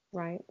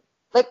 Right.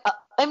 Like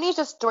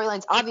amnesia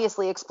storylines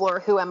obviously explore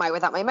who am I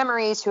without my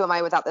memories, who am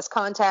I without this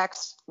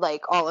context,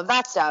 like all of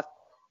that stuff.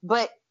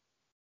 But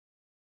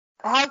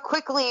how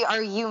quickly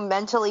are you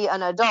mentally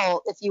an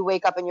adult if you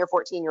wake up in your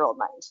 14-year-old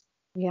mind?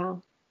 Yeah.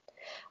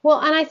 Well,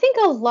 and I think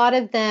a lot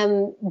of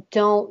them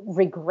don't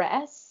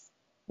regress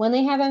when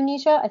they have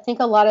amnesia. I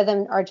think a lot of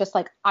them are just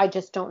like, I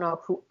just don't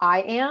know who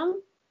I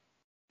am,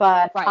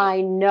 but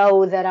I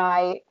know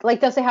that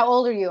like they'll say, how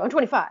old are you? I'm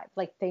 25.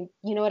 Like you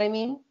know what I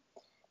mean?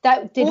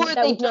 That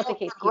was not the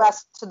case here.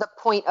 To the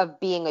point of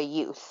being a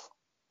youth.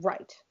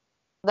 Right.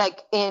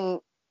 Like in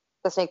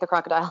The Snake, the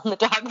Crocodile, and the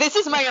Dog. This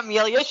is my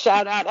Amelia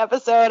shout out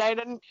episode.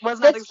 Was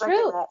not expecting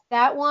true. that.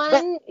 That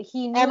one,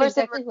 he knew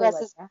Emerson exactly who it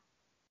was.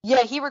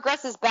 Yeah, he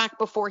regresses back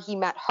before he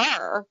met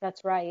her.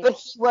 That's right. But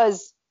he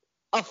was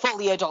a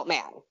fully adult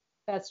man.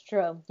 That's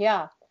true.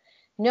 Yeah.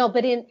 No,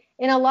 but in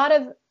a lot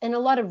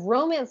of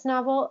romance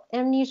novel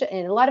amnesia,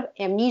 in a lot of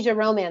amnesia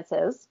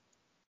romances,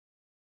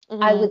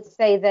 I would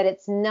say that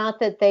it's not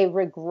that they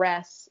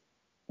regress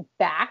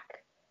back,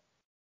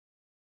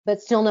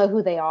 but still know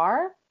who they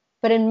are.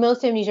 But in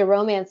most amnesia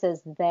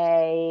romances,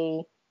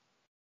 they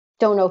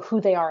don't know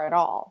who they are at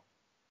all.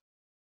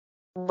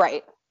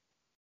 Right.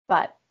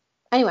 But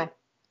anyway,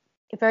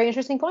 a very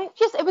interesting point.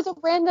 Just, it was a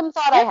random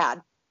thought I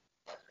had.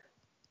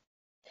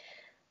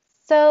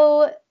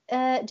 So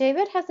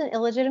David has an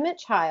illegitimate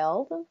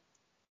child.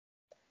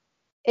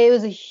 It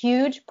was a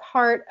huge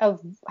part of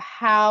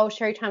how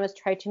Sherry Thomas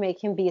tried to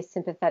make him be a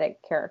sympathetic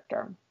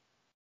character.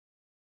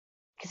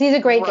 Because he's a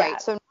great dad.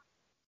 So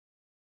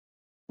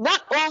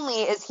not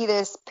only is he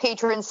this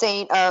patron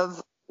saint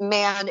of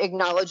man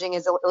acknowledging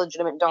his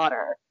illegitimate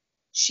daughter,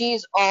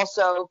 she's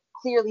also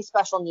clearly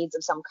special needs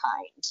of some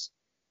kind.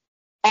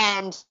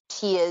 And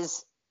he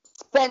is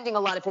spending a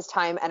lot of his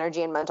time,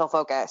 energy, and mental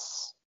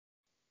focus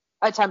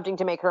attempting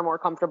to make her more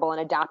comfortable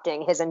and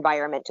adapting his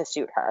environment to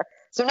suit her.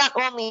 So not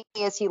only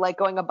is he like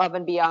going above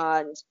and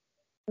beyond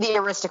the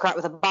aristocrat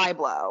with a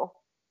byblow,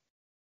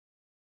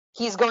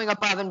 he's going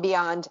above and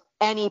beyond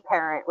any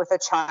parent with a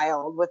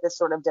child with this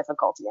sort of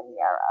difficulty in the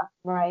era.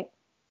 Right.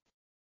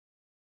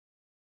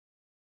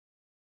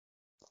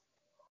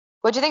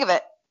 What'd you think of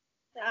it?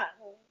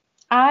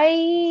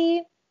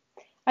 I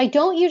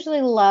don't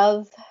usually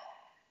love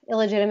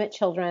illegitimate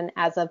children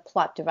as a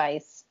plot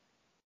device.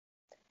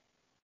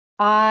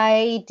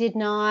 I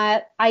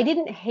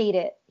didn't hate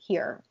it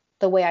here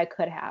the way I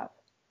could have.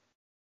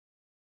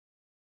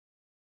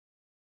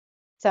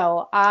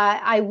 So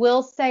I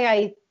will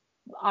say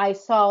I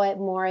saw it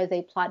more as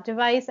a plot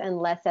device and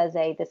less as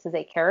this is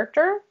a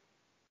character.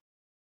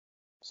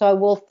 So I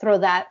will throw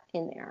that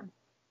in there.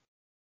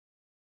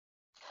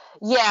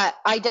 Yeah,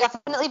 I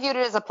definitely viewed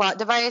it as a plot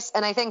device.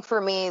 And I think for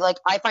me, like,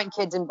 I find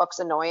kids in books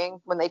annoying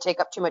when they take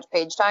up too much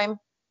page time.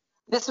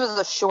 This was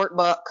a short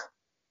book.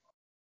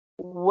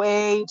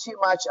 Way too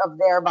much of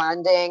their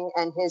bonding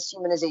and his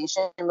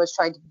humanization was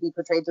tried to be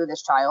portrayed through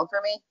this child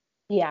for me.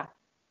 Yeah.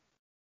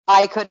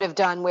 I could have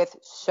done with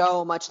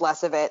so much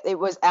less of it. It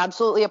was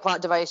absolutely a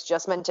plot device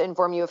just meant to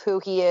inform you of who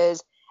he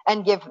is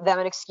and give them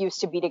an excuse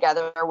to be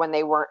together when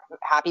they weren't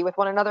happy with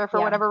one another for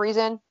whatever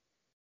reason.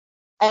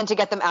 And to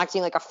get them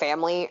acting like a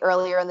family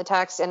earlier in the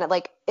text. And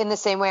like in the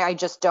same way, I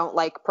just don't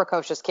like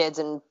precocious kids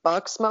in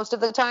books most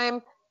of the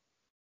time.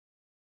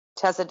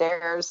 Tessa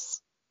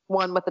Dare's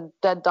one with a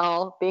dead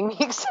doll being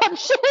the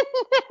exception.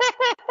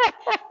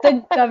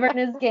 The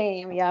governess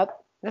game. Yep.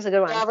 That's a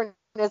good one.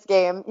 Governess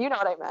game. You know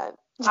what I meant.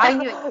 I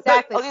knew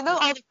exactly. All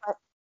the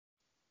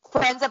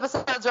Friends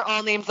episodes are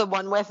all named the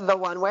one with.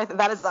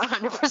 That is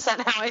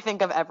 100% how I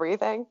think of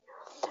everything.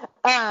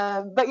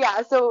 But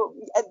yeah, so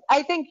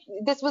I think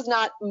this was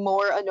not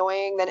more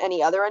annoying than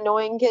any other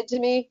annoying kid to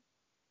me.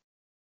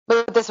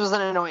 But this was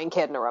an annoying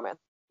kid in a romance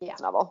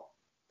novel.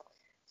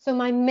 So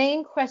my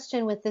main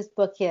question with this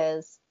book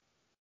is,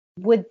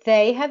 would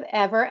they have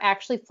ever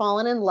actually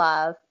fallen in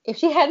love if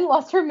she hadn't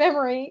lost her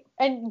memory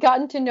and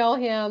gotten to know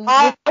him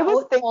I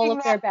was without all thinking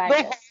of their that the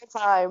baggage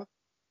whole time.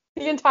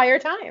 the entire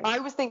time? I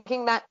was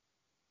thinking that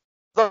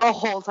the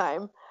whole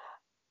time.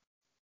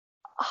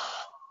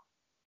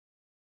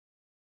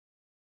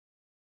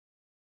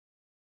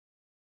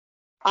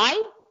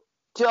 I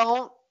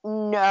don't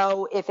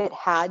know if it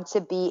had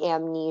to be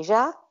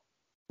amnesia,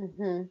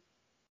 Mm-hmm.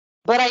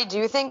 but I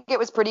do think it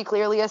was pretty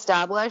clearly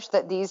established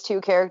that these two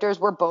characters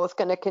were both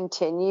going to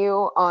continue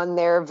on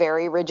their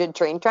very rigid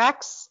train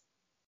tracks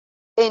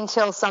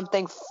until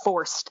something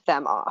forced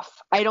them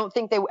off. I don't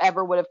think they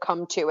ever would have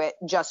come to it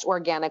just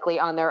organically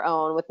on their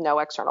own with no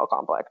external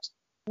conflict.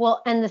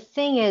 Well, and the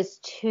thing is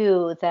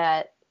too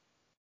that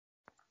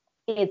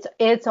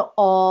it's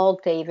all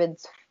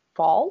David's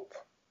fault.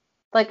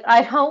 Like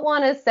I don't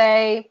want to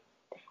say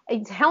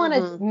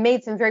Helena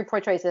made some very poor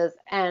choices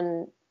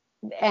and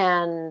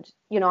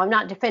I'm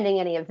not defending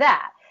any of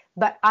that,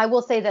 but I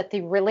will say that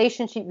the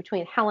relationship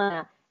between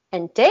Helena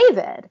and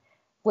David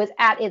was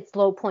at its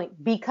low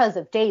point because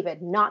of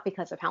David, not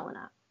because of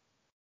Helena.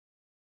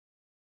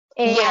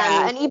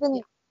 And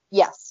even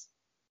yes.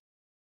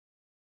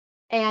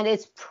 And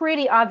it's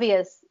pretty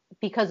obvious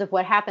because of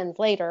what happens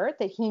later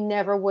that he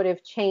never would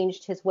have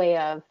changed his way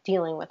of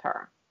dealing with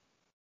her.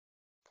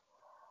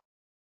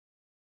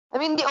 I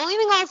mean, the only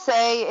thing I'll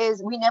say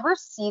is we never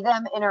see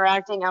them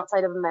interacting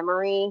outside of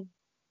memory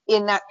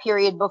in that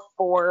period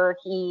before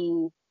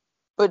he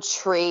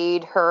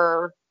betrayed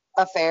her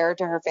affair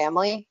to her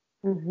family.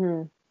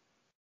 Mm-hmm.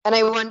 And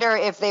I wonder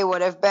if they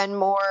would have been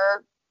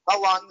more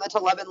along the to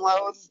love and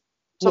loathe,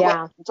 to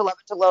love and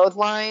to loathe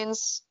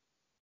lines,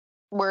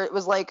 where it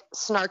was like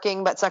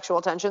snarking but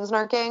sexual tension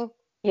snarking.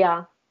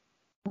 Yeah.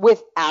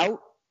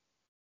 Without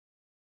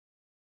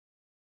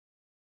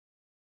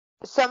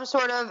some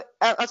sort of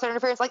outside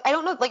interference. Like I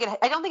don't know, like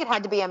I don't think it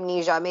had to be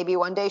amnesia. Maybe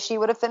one day she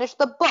would have finished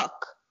the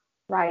book.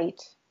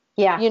 Right.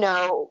 Yeah. You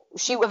know,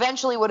 she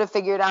eventually would have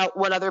figured out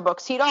what other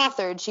books he'd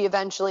authored. She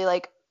eventually,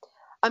 like,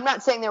 I'm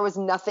not saying there was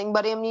nothing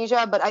but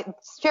amnesia, but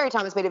Cherry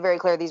Thomas made it very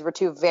clear these were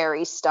two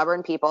very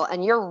stubborn people.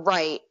 And you're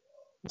right.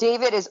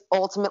 David is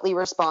ultimately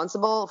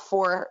responsible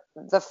for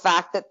the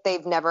fact that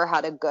they've never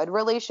had a good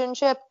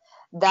relationship.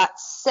 That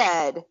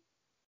said,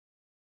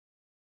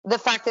 the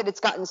fact that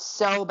it's gotten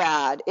so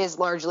bad is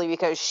largely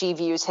because she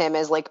views him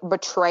as like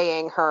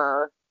betraying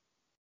her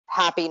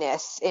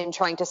happiness in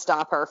trying to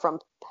stop her from,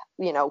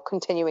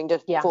 continuing to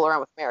fool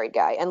around with a married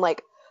guy. And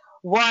like,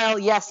 while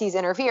yes, he's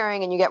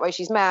interfering and you get why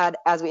she's mad,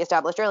 as we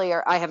established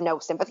earlier, I have no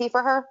sympathy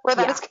for her where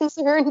that is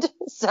concerned.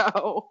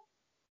 So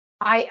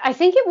I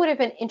think it would have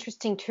been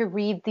interesting to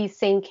read these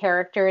same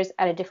characters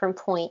at a different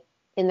point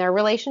in their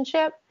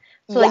relationship.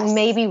 So like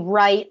maybe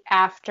right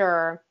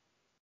after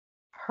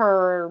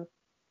her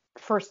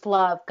first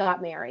love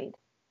got married.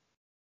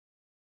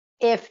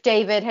 If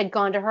David had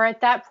gone to her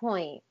at that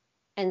point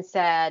and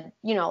said,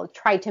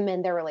 tried to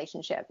mend their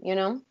relationship,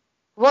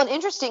 Well, and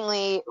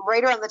interestingly,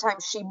 right around the time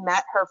she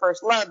met her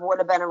first love would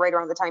have been right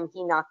around the time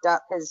he knocked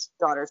up his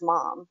daughter's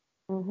mom.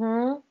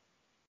 Mm-hmm.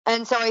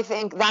 And so I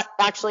think that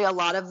actually a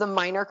lot of the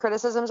minor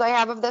criticisms I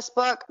have of this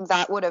book,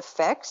 that would have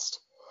fixed,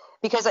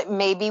 because it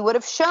maybe would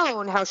have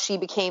shown how she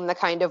became the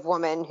kind of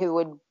woman who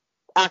would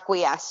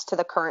acquiesce to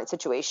the current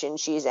situation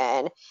she's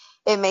in.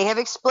 It may have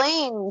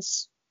explained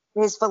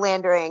his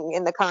philandering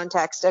in the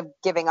context of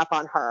giving up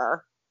on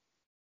her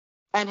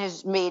and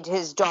has made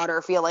his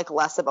daughter feel like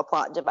less of a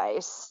plot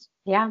device.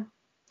 Yeah.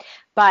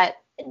 But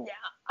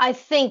I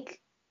think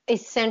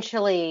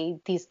essentially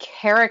these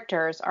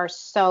characters are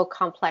so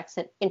complex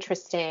and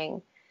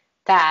interesting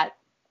that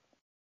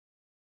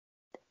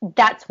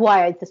that's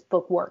why this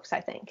book works,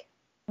 I think.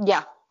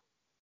 Yeah.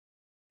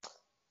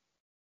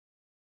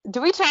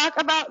 Do we talk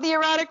about the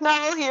erotic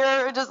novel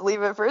here or just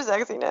leave it for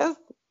sexiness?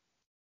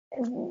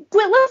 Well,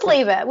 let's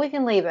leave it. We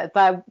can leave it.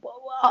 But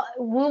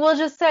we will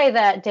just say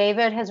that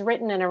David has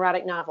written an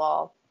erotic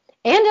novel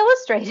and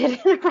illustrated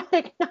an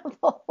erotic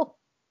novel.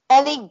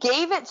 And he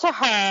gave it to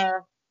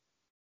her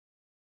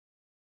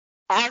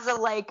as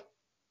a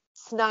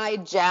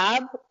snide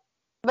jab,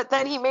 but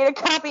then he made a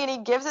copy and he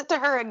gives it to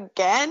her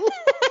again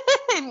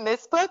in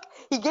this book.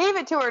 He gave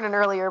it to her in an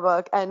earlier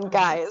book, and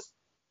guys,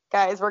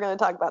 we're going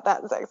to talk about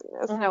that in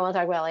sexiness. Okay, we'll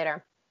talk about it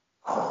later.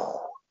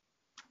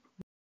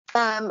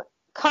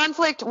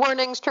 Conflict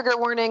warnings, trigger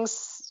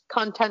warnings,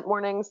 content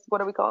warnings. What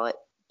do we call it?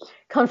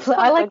 Conflict.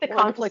 I like the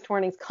conflict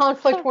warnings.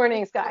 Conflict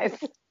warnings, guys.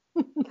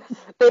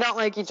 They don't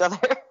like each other.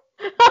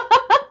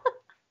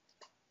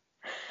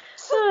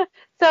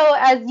 So,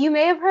 as you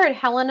may have heard,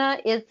 Helena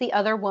is the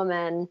other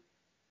woman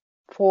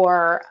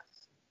for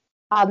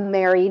a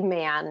married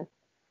man.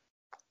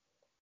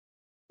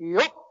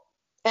 Yep.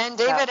 And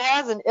David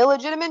has an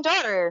illegitimate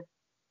daughter.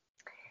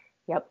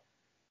 Yep.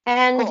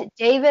 And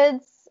cool.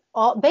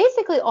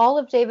 Basically all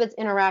of David's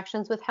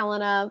interactions with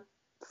Helena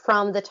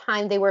from the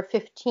time they were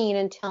 15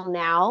 until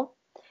now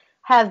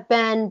have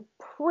been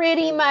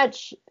pretty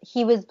much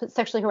he was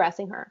sexually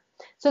harassing her.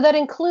 So that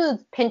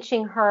includes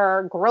pinching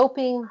her,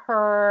 groping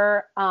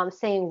her,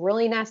 saying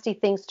really nasty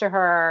things to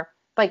her,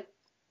 like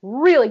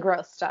really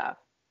gross stuff.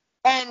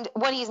 And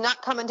when he's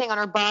not commenting on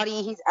her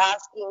body, he's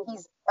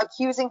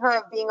accusing her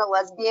of being a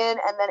lesbian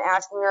and then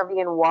asking her if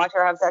he can watch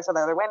her have sex with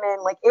other women.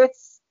 Like, it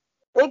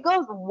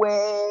goes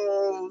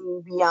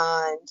way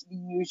beyond the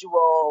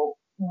usual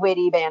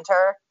witty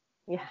banter.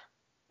 Yeah.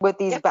 With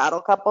these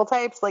battle couple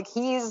types. Like,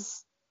 and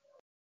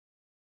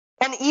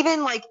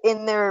even like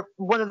in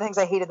one of the things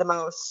I hated the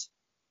most,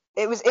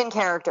 it was in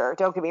character,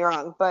 don't get me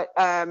wrong, but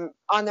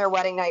on their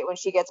wedding night when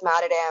she gets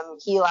mad at him,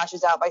 he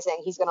lashes out by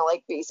saying he's gonna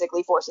like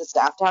basically force his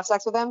staff to have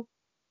sex with him.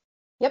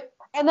 Yep.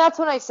 And that's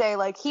when I say,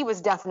 like, he was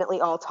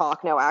definitely all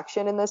talk, no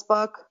action in this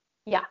book.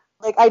 Yeah.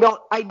 Like,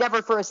 I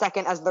never for a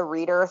second as the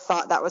reader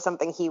thought that was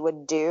something he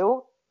would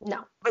do.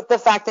 No. But the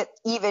fact that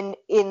even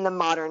in the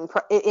modern,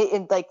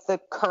 in like the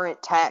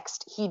current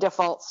text, he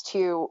defaults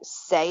to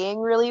saying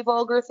really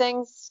vulgar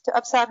things to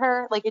upset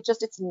her. Like,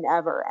 it's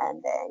never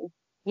ending.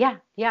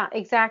 Yeah,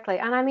 exactly.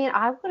 And I mean,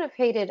 I would have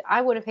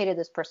hated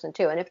this person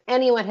too. And if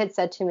anyone had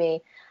said to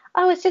me,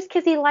 "Oh, it's just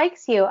because he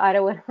likes you,"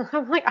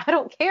 I'm like, I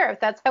don't care if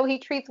that's how he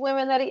treats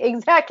women.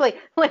 Exactly.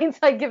 Lane's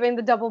like giving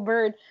the double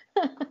bird.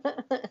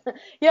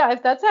 Yeah,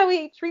 if that's how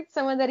he treats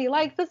someone that he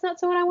likes, that's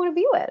not someone I want to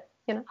be with.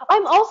 You know.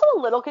 I'm also a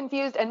little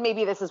confused, and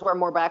maybe this is where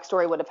more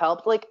backstory would have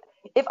helped. Like,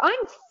 if I'm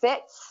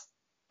Fitz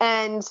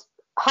and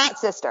Hot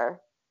Sister,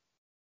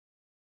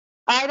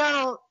 I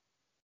don't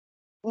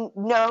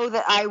know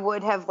that I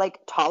would have like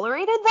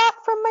tolerated that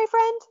from my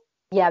friend.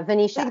 Yeah,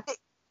 Venetia.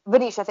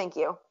 Venetia, thank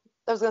you.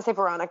 I was gonna say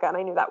Veronica, and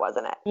I knew that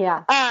wasn't it.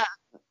 Yeah.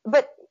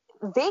 But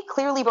they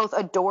clearly both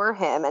adore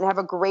him and have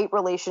a great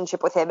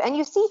relationship with him, and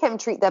you see him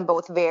treat them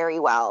both very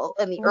well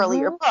in the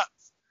earlier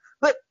books.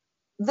 But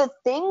the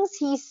things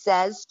he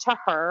says to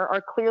her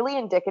are clearly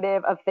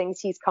indicative of things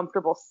he's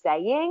comfortable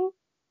saying.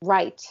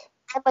 Right.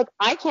 And like,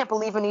 I can't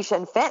believe Venetia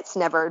and Fitz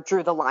never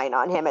drew the line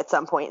on him at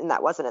some point, and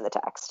that wasn't in the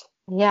text.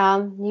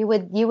 Yeah, you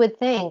would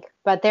think,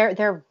 but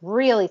they're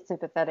really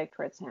sympathetic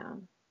towards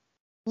him.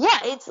 Yeah,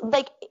 it's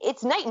like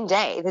it's night and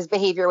day, his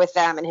behavior with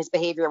them and his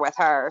behavior with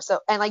her. So,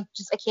 and I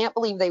can't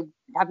believe they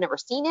have never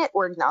seen it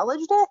or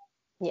acknowledged it.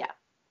 Yeah.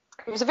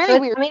 It was a very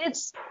weird. I mean,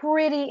 it's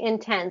pretty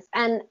intense.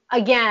 And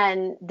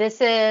again,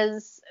 this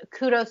is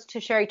kudos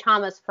to Sherry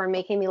Thomas for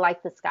making me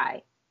like this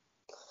guy.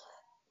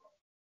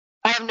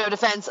 I have no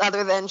defense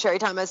other than Sherry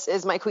Thomas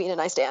is my queen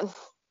and I stand.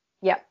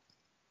 Yep.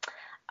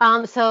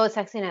 So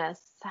sexiness.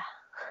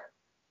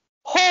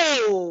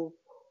 Oh,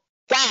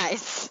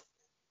 guys.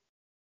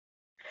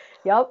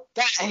 Yep.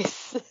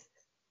 Guys.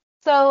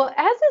 So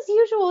as is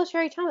usual with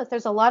Sherry Thomas,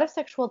 there's a lot of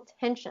sexual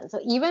tension. So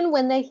even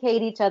when they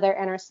hate each other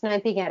and are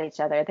sniping at each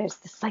other, there's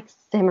this like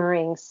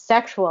simmering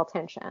sexual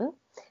tension.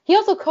 He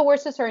also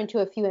coerces her into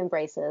a few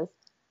embraces.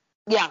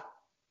 Yeah.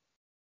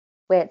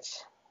 Which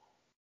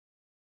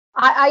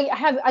I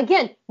have,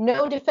 again,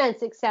 no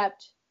defense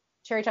except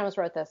Sherry Thomas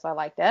wrote this, so I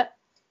liked it.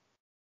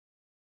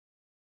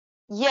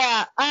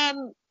 Yeah.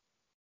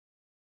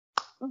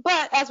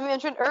 But as we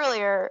mentioned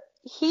earlier,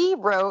 he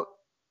wrote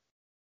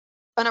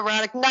an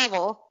erotic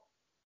novel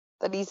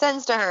that he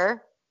sends to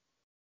her,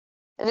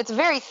 and it's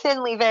very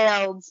thinly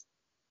veiled.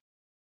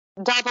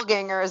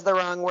 Doppelganger is the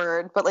wrong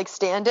word, but like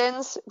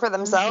stand-ins for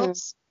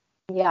themselves.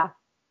 Mm-hmm. Yeah.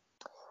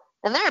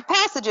 And there are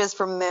passages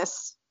from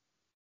this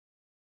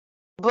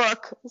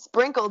book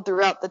sprinkled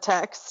throughout the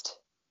text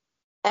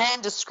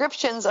and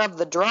descriptions of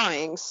the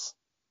drawings.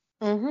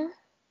 Mm-hmm.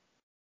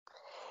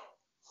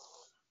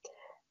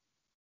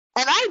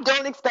 And I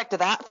don't expect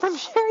that from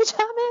Sherry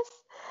Thomas.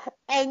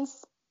 And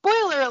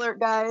spoiler alert,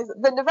 guys,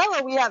 the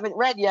novella we haven't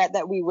read yet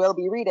that we will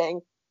be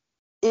reading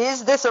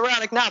is this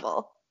erotic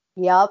novel.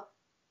 Yep.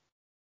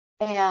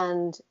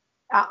 And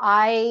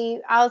I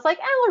was like,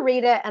 I'll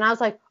read it. And I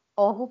was like,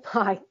 oh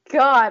my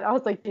God. I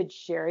was like, did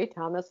Sherry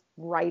Thomas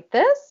write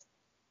this?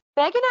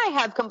 Meg and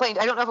I have complained.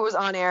 I don't know if it was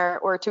on air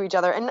or to each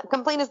other. And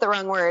complain is the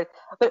wrong word.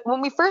 But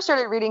when we first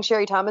started reading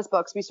Sherry Thomas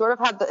books, we sort of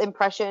had the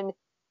impression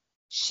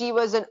she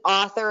was an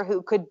author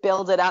who could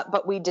build it up,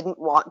 but we didn't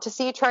want to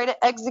see try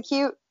to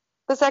execute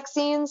the sex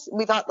scenes.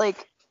 We thought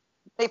like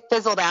they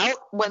fizzled out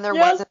when there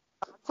was a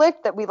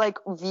conflict, that we like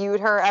viewed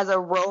her as a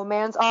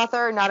romance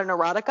author, not an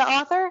erotica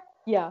author.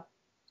 Yeah.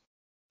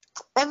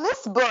 And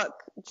this book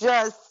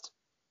just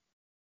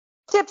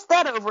tips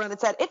that over on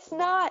its head. It's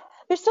not,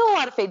 there's still a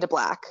lot of fade to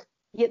black.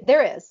 Yeah,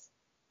 there is.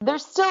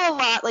 There's still a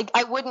lot, like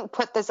I wouldn't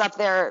put this up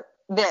there,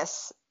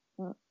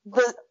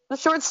 the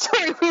short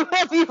story we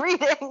will be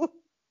reading.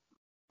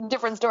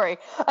 Different story.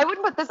 I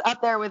wouldn't put this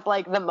up there with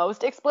like the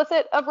most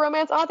explicit of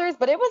romance authors,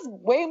 but it was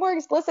way more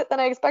explicit than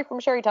I expect from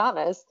Sherry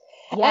Thomas.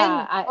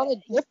 Yeah, and on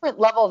a different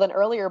level than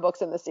earlier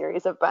books in the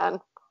series have been.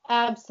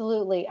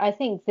 Absolutely. I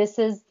think this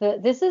is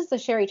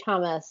the Sherry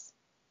Thomas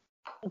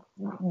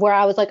where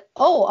I was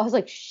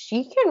like,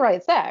 she can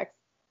write sex.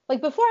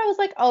 Like before I was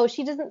like, oh,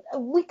 she doesn't,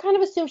 we kind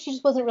of assumed she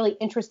just wasn't really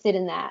interested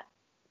in that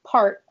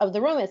part of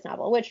the romance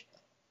novel, which,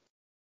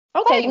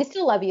 okay, we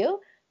still love you.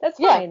 That's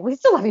fine. Yeah. We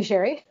still love you,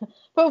 Sherry.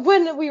 But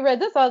when we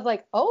read this, I was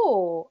like,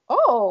 oh,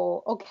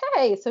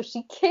 okay. So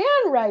she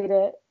can write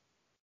it.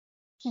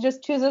 She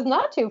just chooses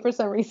not to for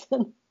some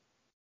reason.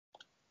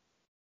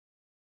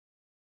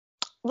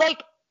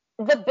 Like,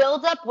 The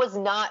buildup was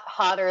not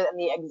hotter than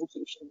the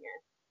execution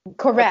here.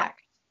 Correct.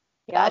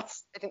 I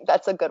think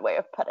that's a good way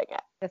of putting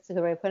it. That's a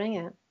good way of putting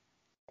it.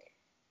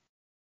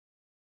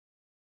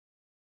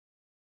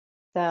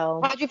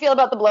 So, how'd you feel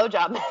about the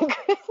blowjob, Meg?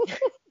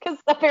 Because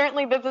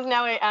apparently this is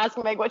now I ask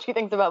Meg what she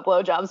thinks about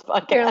blowjobs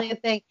podcast. Apparently a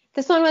thing.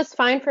 This one was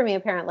fine for me.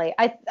 Apparently,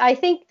 I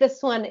think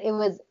this one it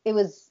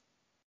was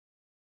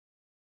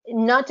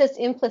not just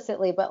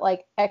implicitly but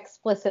like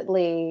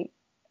explicitly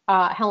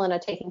Helena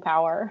taking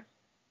power.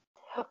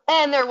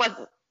 And there was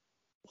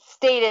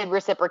stated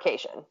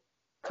reciprocation.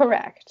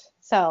 Correct.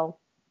 So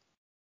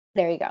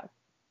there you go.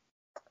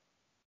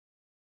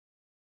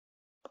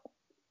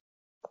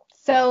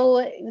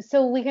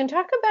 So we can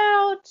talk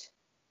about.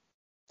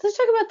 Let's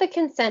talk about the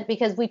consent,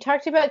 because we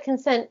talked about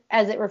consent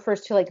as it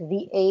refers to like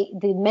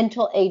the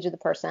mental age of the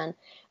person.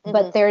 Mm-hmm.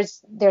 But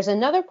there's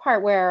another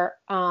part where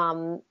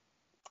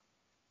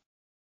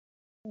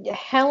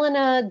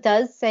Helena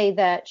does say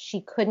that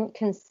she couldn't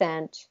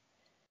consent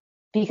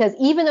because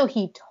even though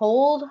he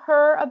told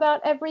her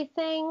about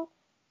everything,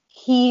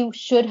 he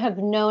should have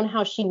known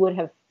how she would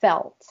have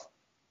felt.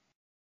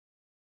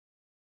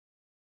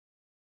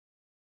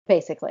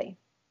 Basically.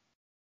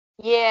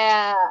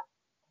 Yeah.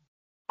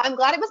 I'm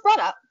glad it was brought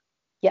up.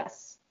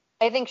 Yes.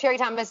 I think Sherry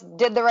Thomas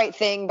did the right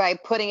thing by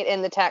putting it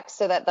in the text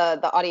so that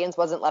the audience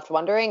wasn't left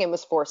wondering and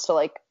was forced to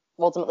like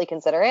ultimately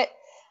consider it.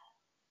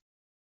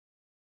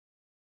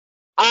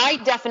 I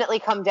definitely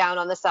come down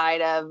on the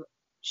side of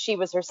she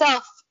was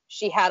herself.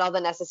 She had all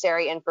the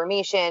necessary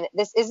information.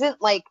 This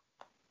isn't like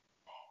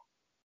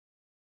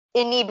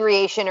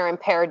inebriation or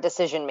impaired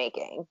decision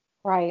making.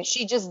 Right.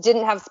 She just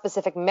didn't have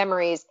specific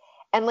memories.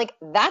 And like,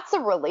 that's a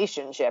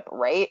relationship,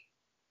 right?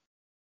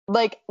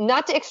 Like,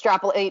 not to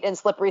extrapolate and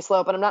slippery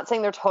slope, and I'm not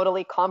saying they're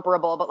totally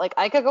comparable, but like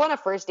I could go on a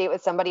first date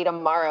with somebody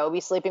tomorrow, be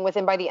sleeping with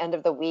him by the end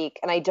of the week,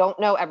 and I don't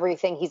know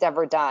everything he's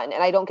ever done.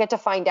 And I don't get to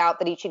find out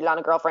that he cheated on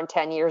a girlfriend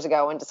 10 years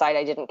ago and decide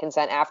I didn't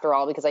consent after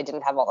all because I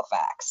didn't have all the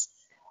facts.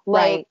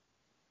 Right.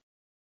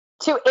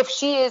 Like,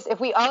 if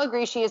we all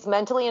agree she is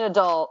mentally an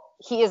adult,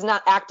 he is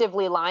not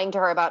actively lying to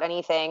her about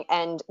anything,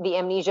 and the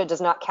amnesia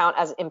does not count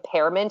as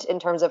impairment in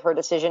terms of her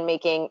decision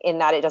making, in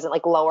that it doesn't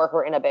like lower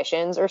her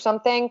inhibitions or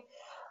something.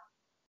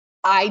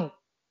 I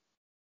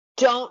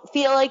don't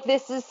feel like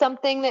this is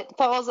something that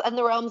falls in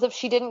the realms of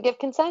she didn't give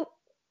consent.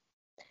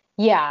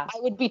 Yeah. I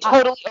would be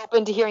totally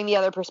open to hearing the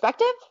other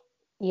perspective.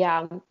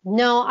 Yeah.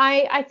 No,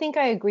 I think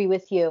I agree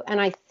with you. And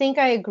I think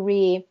I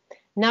agree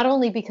not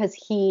only because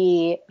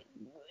he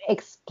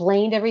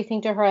explained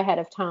everything to her ahead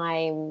of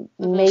time,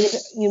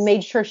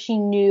 made sure she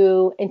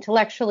knew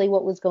intellectually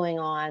what was going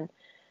on,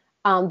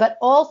 but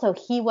also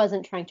he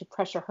wasn't trying to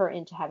pressure her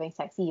into having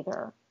sex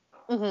either.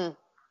 Mm-hmm.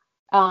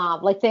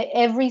 Like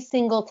every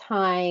single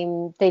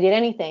time they did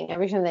anything,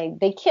 every time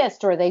they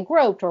kissed or they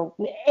groped or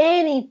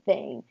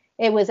anything,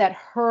 it was at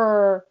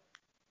her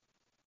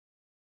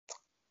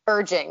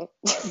urging.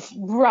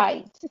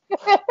 Right.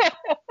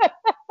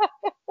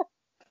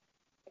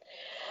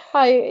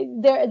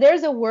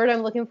 There's a word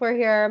I'm looking for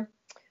here,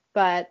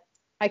 but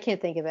I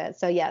can't think of it.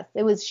 So yes,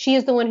 she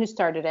is the one who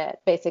started it,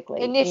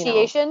 basically.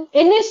 Initiation?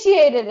 You know.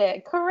 Initiated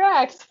it.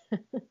 Correct.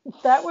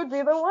 That would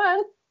be the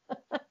one.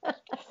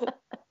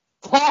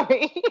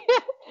 Sorry.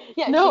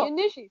 Yeah, no, she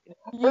initiated.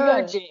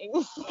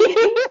 Urging.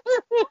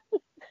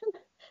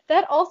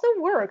 That also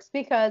works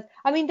because,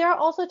 I mean, there are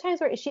also times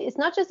where it's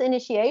not just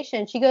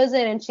initiation. She goes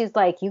in and she's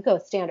like, you go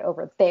stand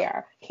over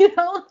there, you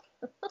know?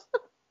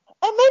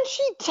 And then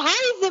she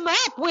ties him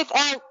up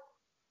without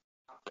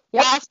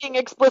asking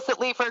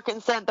explicitly for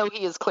consent, though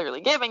he is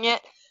clearly giving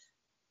it.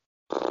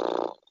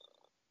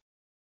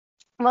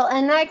 Well,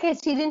 in that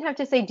case, she didn't have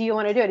to say, do you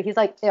want to do it? He's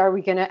like, are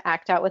we going to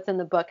act out what's in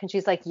the book? And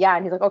she's like, yeah.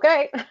 And he's like,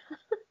 okay.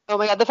 Oh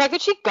my God. The fact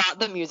that she got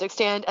the music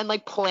stand and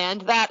like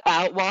planned that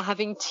out while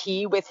having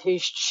tea with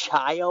his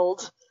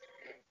child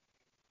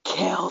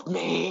killed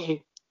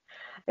me.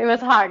 It was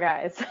hot,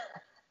 guys.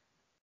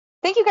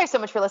 Thank you guys so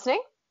much for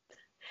listening.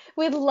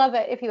 We'd love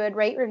it if you would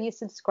rate, review,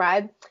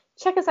 subscribe.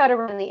 Check us out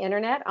over on the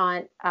internet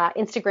on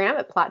Instagram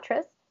at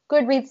Plottress,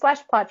 Goodreads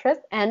 /Plottress,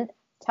 and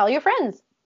tell your friends.